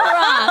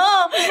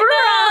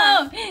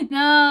 Bruh.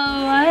 No,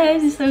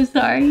 I'm so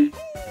sorry.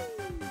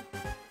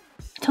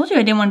 I told you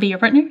I didn't want to be your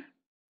partner.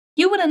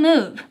 You wouldn't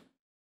move.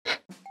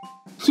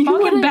 You I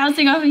kept wouldn't-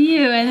 bouncing off of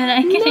you, and then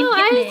I couldn't No,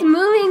 I get was it.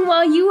 moving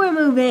while you were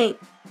moving.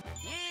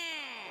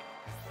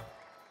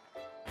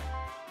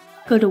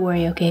 Go to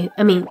Wario, Kate.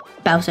 I mean,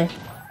 Bowser.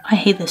 I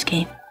hate this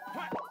game.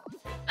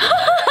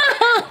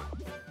 Oh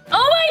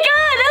my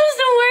god, that was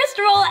the worst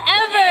roll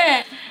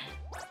ever!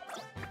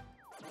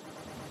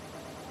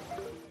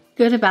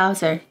 Go to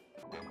Bowser.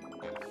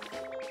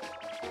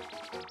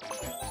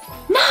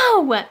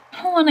 No! I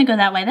don't want to go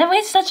that way. That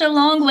way's such a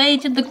long way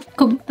to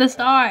the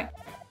start.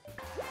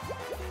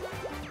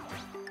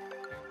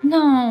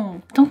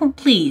 No, don't,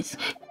 please.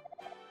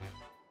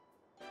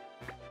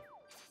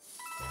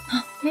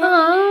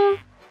 Aww.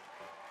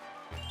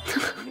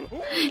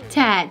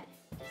 Tad,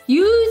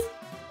 use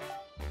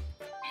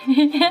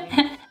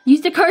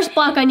the curse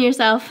block on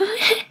yourself.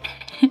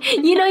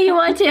 You know you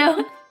want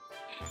to.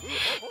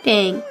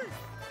 Dang.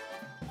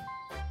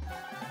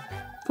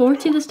 4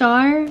 to the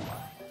star?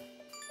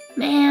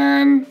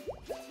 Man.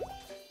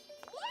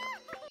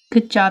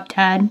 Good job,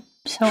 Tad. I'm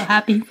so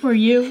happy for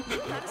you.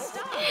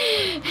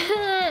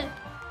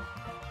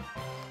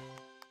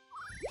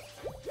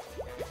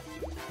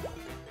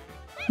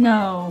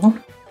 No.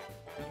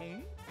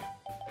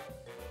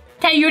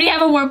 Tad, you already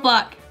have a warp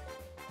block.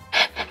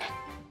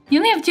 You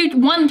only have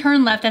one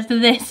turn left after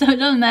this, so it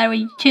doesn't matter what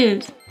you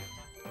choose.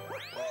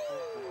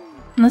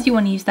 Unless you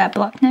want to use that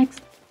block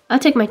next. I'll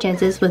take my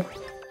chances with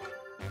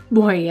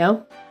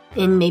Wario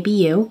and maybe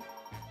you.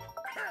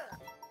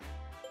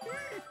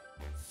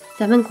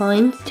 7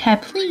 coins.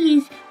 Tad,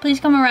 please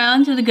come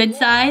around to the good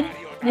side.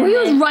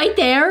 Wario's right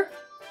there.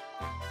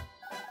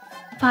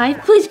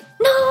 5, please.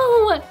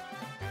 No!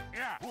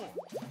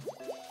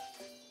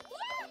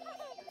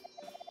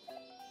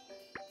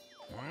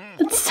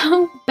 That's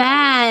so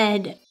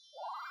bad.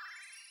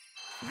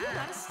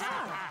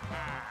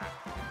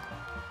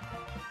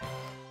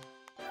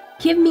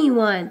 Give me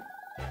one.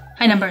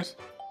 High numbers.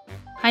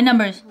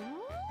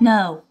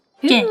 No.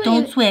 Janet,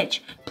 don't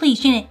switch.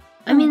 Please, Janet.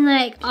 I mean,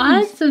 like,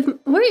 odds of...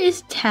 Where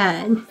is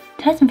Tad?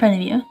 Tad's in front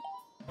of you.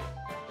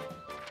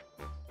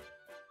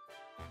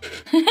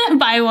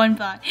 Buy 1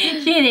 block.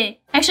 Janet,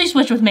 actually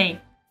switch with me.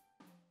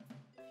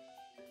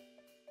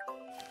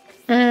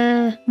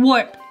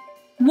 Warp.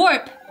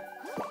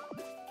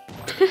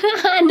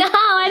 No,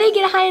 I didn't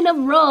get a high enough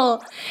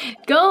roll.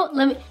 Go,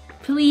 let me...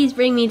 Please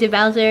bring me to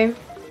Bowser.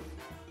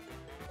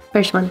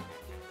 First one.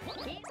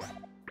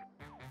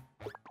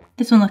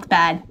 This one looks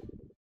bad.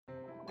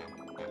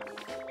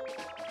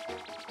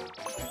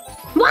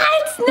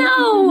 What?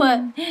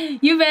 No!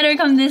 You better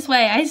come this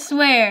way, I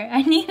swear.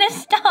 I need a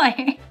star.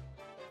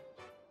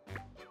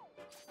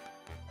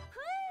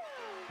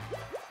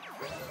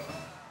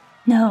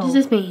 No. What does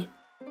this mean?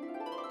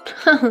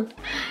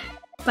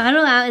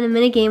 battle out in a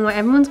minute game where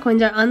everyone's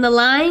coins are on the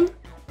line.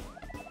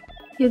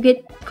 You'll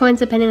get coins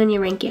depending on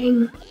your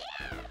ranking.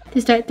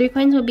 To start, 3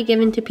 coins will be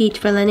given to Peach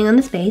for landing on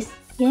the space.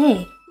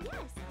 Yay.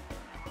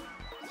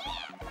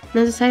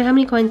 Now decide how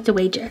many coins to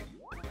wager.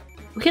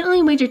 We can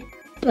only wager,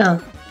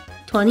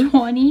 20?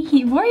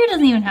 20? Wario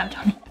doesn't even have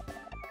 20.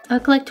 I'll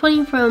collect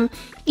 20 from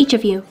each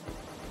of you.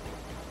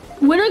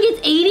 Winner gets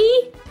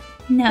 80?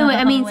 No, Oh, wait,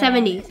 I mean way.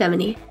 70.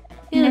 70.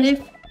 Yeah, there's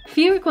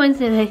fewer coins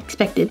than I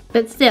expected,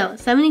 but still,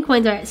 70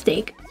 coins are at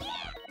stake.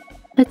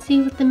 Let's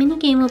see what the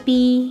minigame will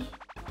be.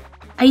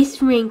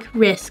 Ice rink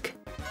risk.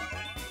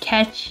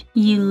 Catch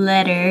you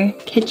later.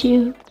 Catch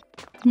you.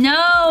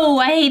 No,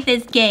 I hate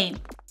this game.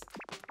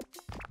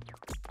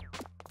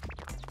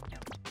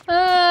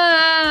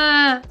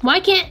 Why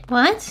can't,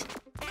 what?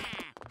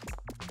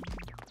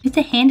 You have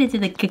to hand it to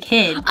the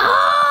kid.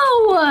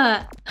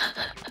 Oh!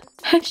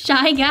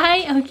 Shy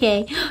guy?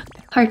 Okay.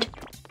 Heart.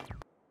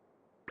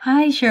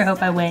 I sure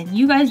hope I win.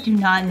 You guys do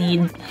not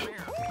need...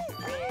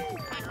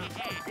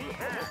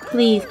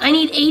 Please. I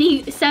need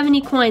 80,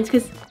 70 coins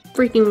because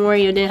freaking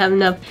Wario didn't have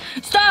enough.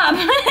 Stop!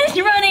 It's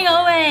running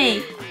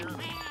away!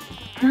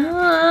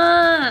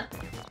 Ah.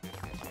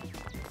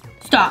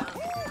 Stop.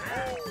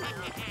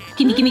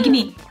 Gimme, gimme,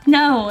 gimme.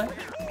 No.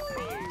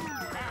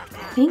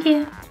 Thank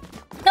you.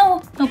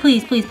 No. No,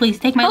 please, please, please.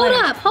 Take my Hold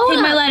letters. up, hold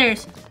Take my up.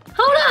 letters.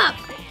 Hold up!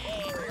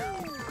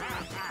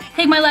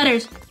 Take my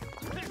letters.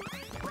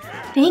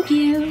 Thank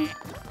you. Move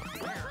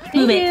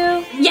Thank it.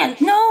 you.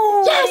 Yes.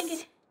 No.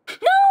 Yes!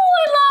 No,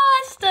 I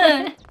lost.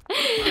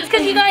 It's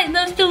because you got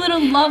those 2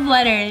 little love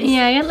letters.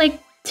 Yeah, I got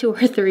like 2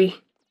 or 3.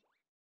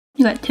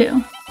 You got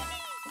 2.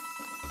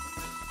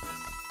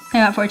 I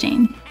got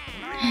 14.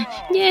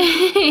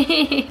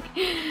 Yay!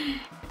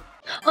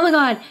 Oh my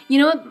god, you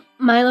know what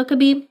Milo could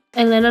be?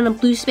 I land on a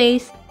blue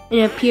space and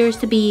it appears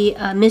to be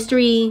a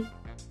mystery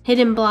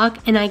hidden block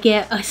and I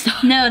get a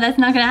star. No, that's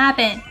not gonna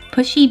happen.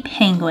 Pushy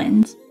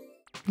penguins.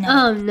 No.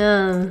 Oh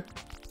no.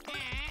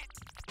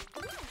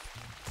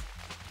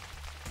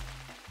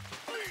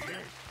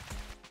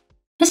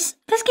 This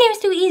game is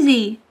too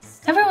easy.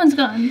 Everyone's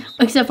gone.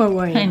 Except for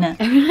Wario. I know.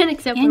 Everyone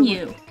except for And Wario.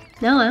 you.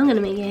 No, I'm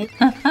gonna make it.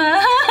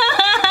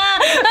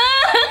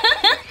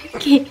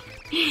 Okay.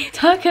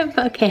 Talk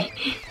about, okay.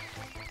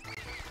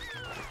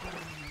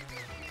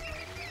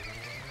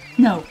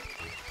 No.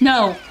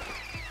 No.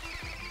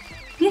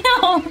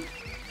 No.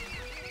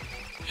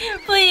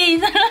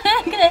 Please.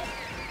 I'm gonna...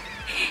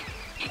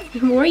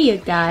 Wario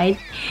died.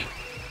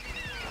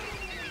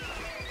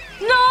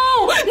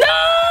 No!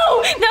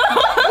 No! No!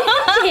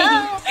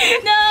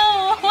 No!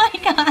 Oh my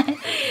god.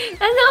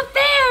 That's not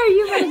fair!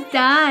 You're gonna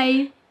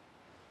die.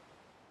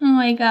 Oh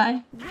my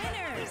god.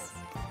 Winners.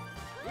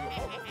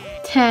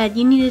 Ted,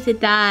 you needed to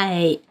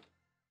die.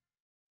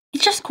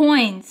 It's just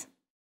coins.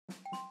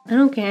 I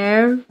don't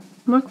care.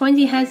 More coins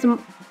he has,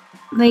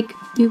 like,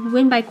 you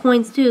win by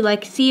coins too.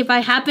 Like, see if I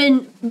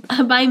happen,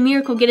 by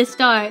miracle, get a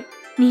star, and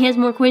he has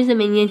more coins than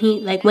me, and he,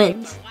 like,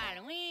 wins.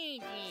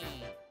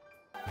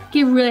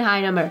 Get a really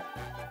high number.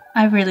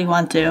 I really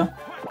want to.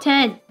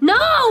 10. No!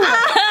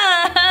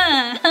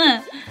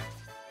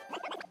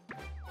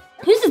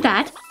 Whose is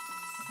that?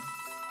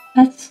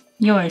 That's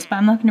yours, but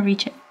I'm not gonna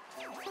reach it.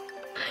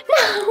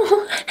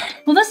 No!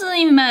 Well, this doesn't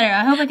even matter.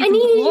 I hope I get I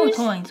needed oh, yours.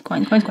 coins,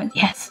 coins, coins, coins.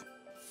 Yes.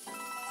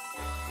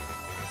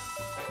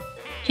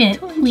 Janet,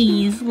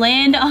 please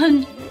land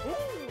on.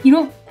 You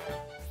don't.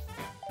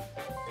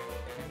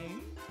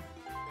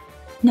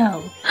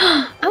 No.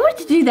 I wanted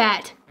to do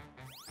that.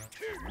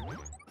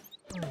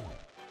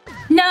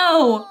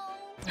 No.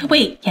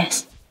 Wait.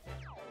 Yes.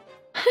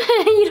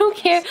 You don't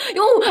care.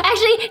 Oh,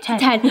 actually,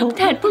 Ted, no.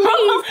 Ted, please.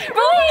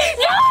 Please.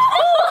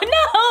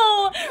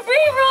 No.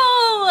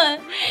 Reroll.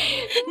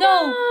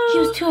 No. He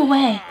was 2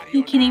 away. Are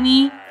you kidding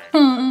me?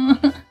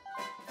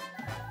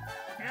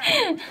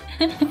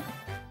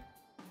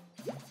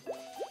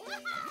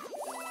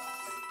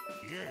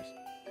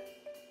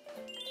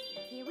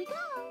 Here we go.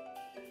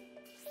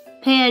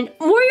 Man,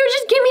 Wario,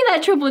 just give me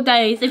that triple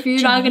dice if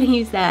you're not gonna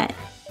use that.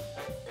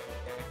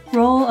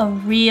 Roll a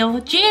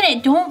real.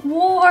 Janet, don't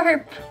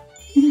warp.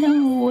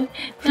 No.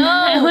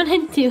 I No. want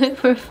to do it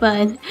for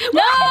fun.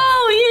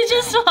 No, you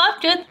just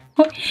swapped with.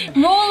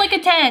 Roll like a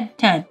 10.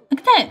 10.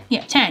 Like a 10.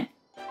 Yeah, 10.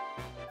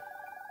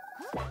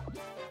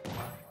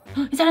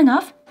 Is that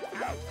enough?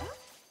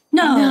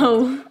 No.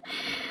 No.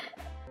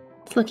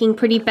 It's looking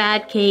pretty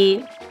bad,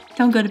 Kate.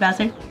 Don't go to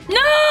Bowser.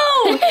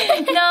 No!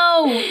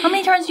 No. How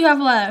many turns do you have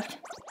left?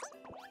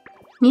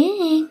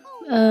 Yay.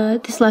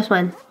 This last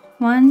one.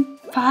 1,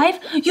 5.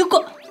 You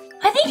go.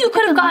 I think you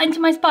could have gotten to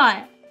my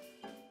spot.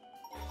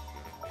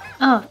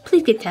 Oh,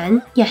 please get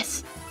 10.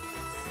 Yes.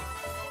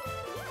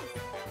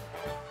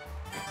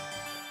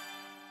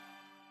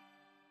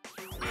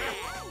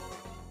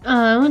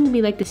 I want to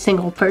be like the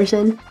single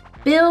person.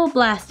 Bill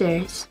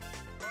Blasters.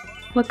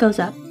 What goes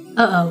up?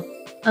 Uh-oh.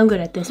 I'm good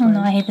at this Oh one.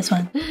 no, I hate this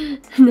one.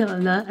 No,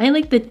 I'm not. I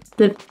like the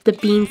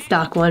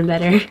beanstalk one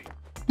better.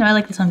 No, I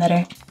like this one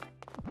better.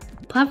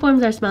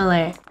 Platforms are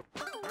smaller.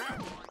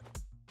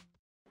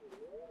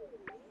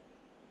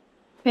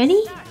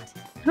 Ready?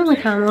 I don't like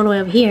how I'm all the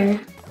way over here.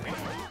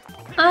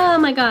 Oh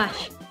my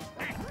gosh.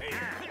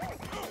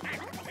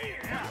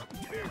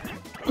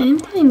 I'm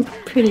doing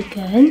pretty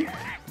good.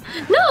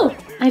 No!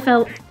 I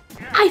fell.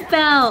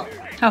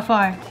 How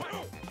far?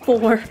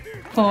 4.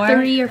 4?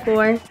 3 or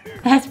 4.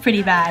 That's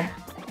pretty bad.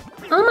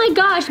 Oh my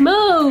gosh,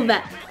 move!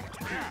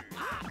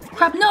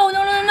 Crap, no,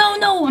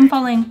 I'm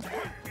falling.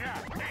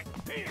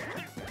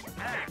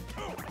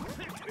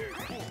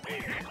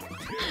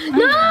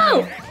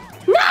 No!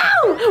 No!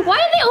 Why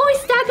are they always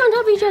stacked on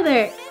top of each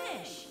other?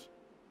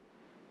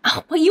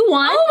 Oh, well, you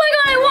won? Oh my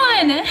god, I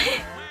won!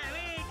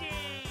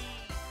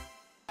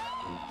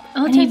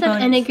 Oh, I turns need out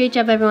bonus. ended. Great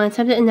job, everyone. It's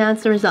time to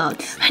announce the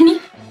results. I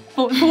need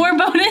 4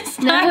 bonus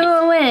Now who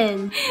will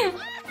win?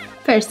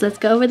 First, let's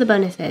go over the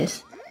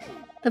bonuses.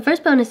 The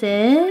first bonus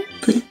is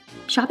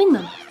shopping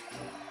bonus.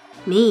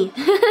 Me.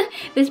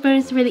 This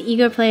bonus is for the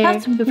eager player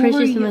That's who purchased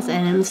the Wario. most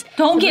items.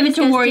 Don't The give it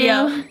to bonus goes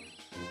Wario.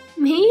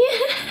 to Me?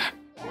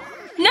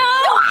 No!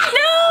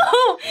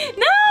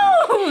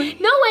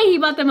 No way he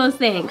bought the most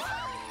things.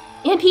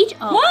 And Peach?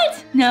 Oh.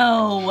 What?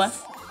 No.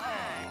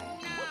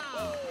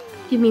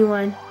 Give me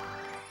 1.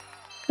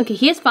 Okay,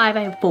 he has 5,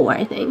 I have 4,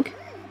 I think.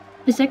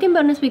 The second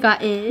bonus we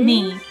got is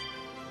Me.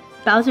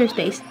 Bowser's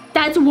Space.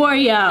 That's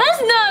Wario.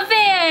 That's not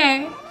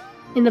fair.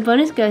 And the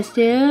bonus goes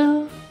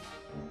to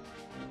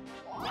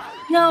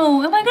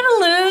No, am I gonna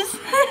lose?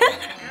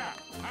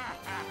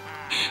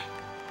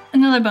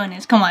 Another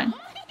bonus, come on.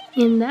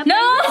 and that No!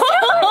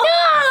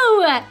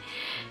 No!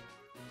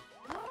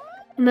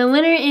 And the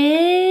winner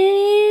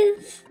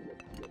is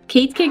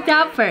Kate's kicked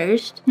out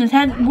first. No!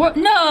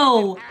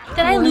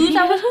 Did I lose?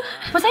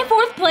 Was I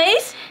 4th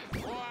place?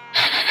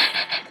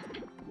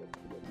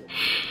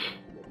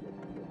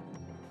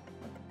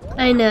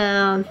 I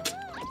know.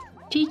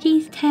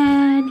 GG's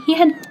Tad. He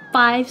had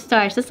 5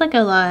 stars. That's like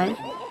a lot. A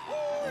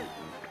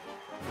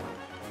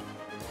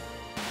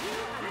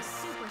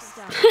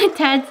superstar.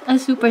 Tad's a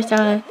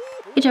superstar.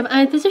 Good job.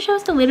 Does it show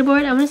us the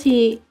leaderboard? I want to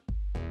see.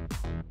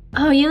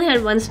 Oh, you only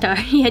had 1 star.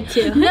 He had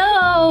 2.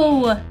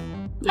 No!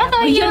 Yeah, I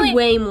thought but you you only... had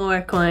way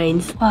more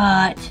coins.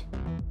 What?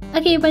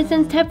 Okay, but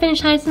since Tad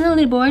finished highest on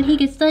the leaderboard, he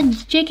gets the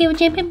JK with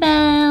champion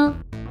bell.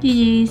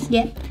 GG's.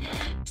 Yep.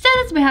 So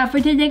that's what we have for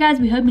today, guys.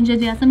 We hope you enjoyed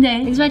the awesome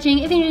day. Thanks for watching.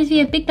 If you enjoyed this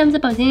video, big thumbs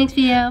up. I'll see you next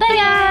video. Bye,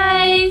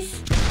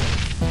 guys!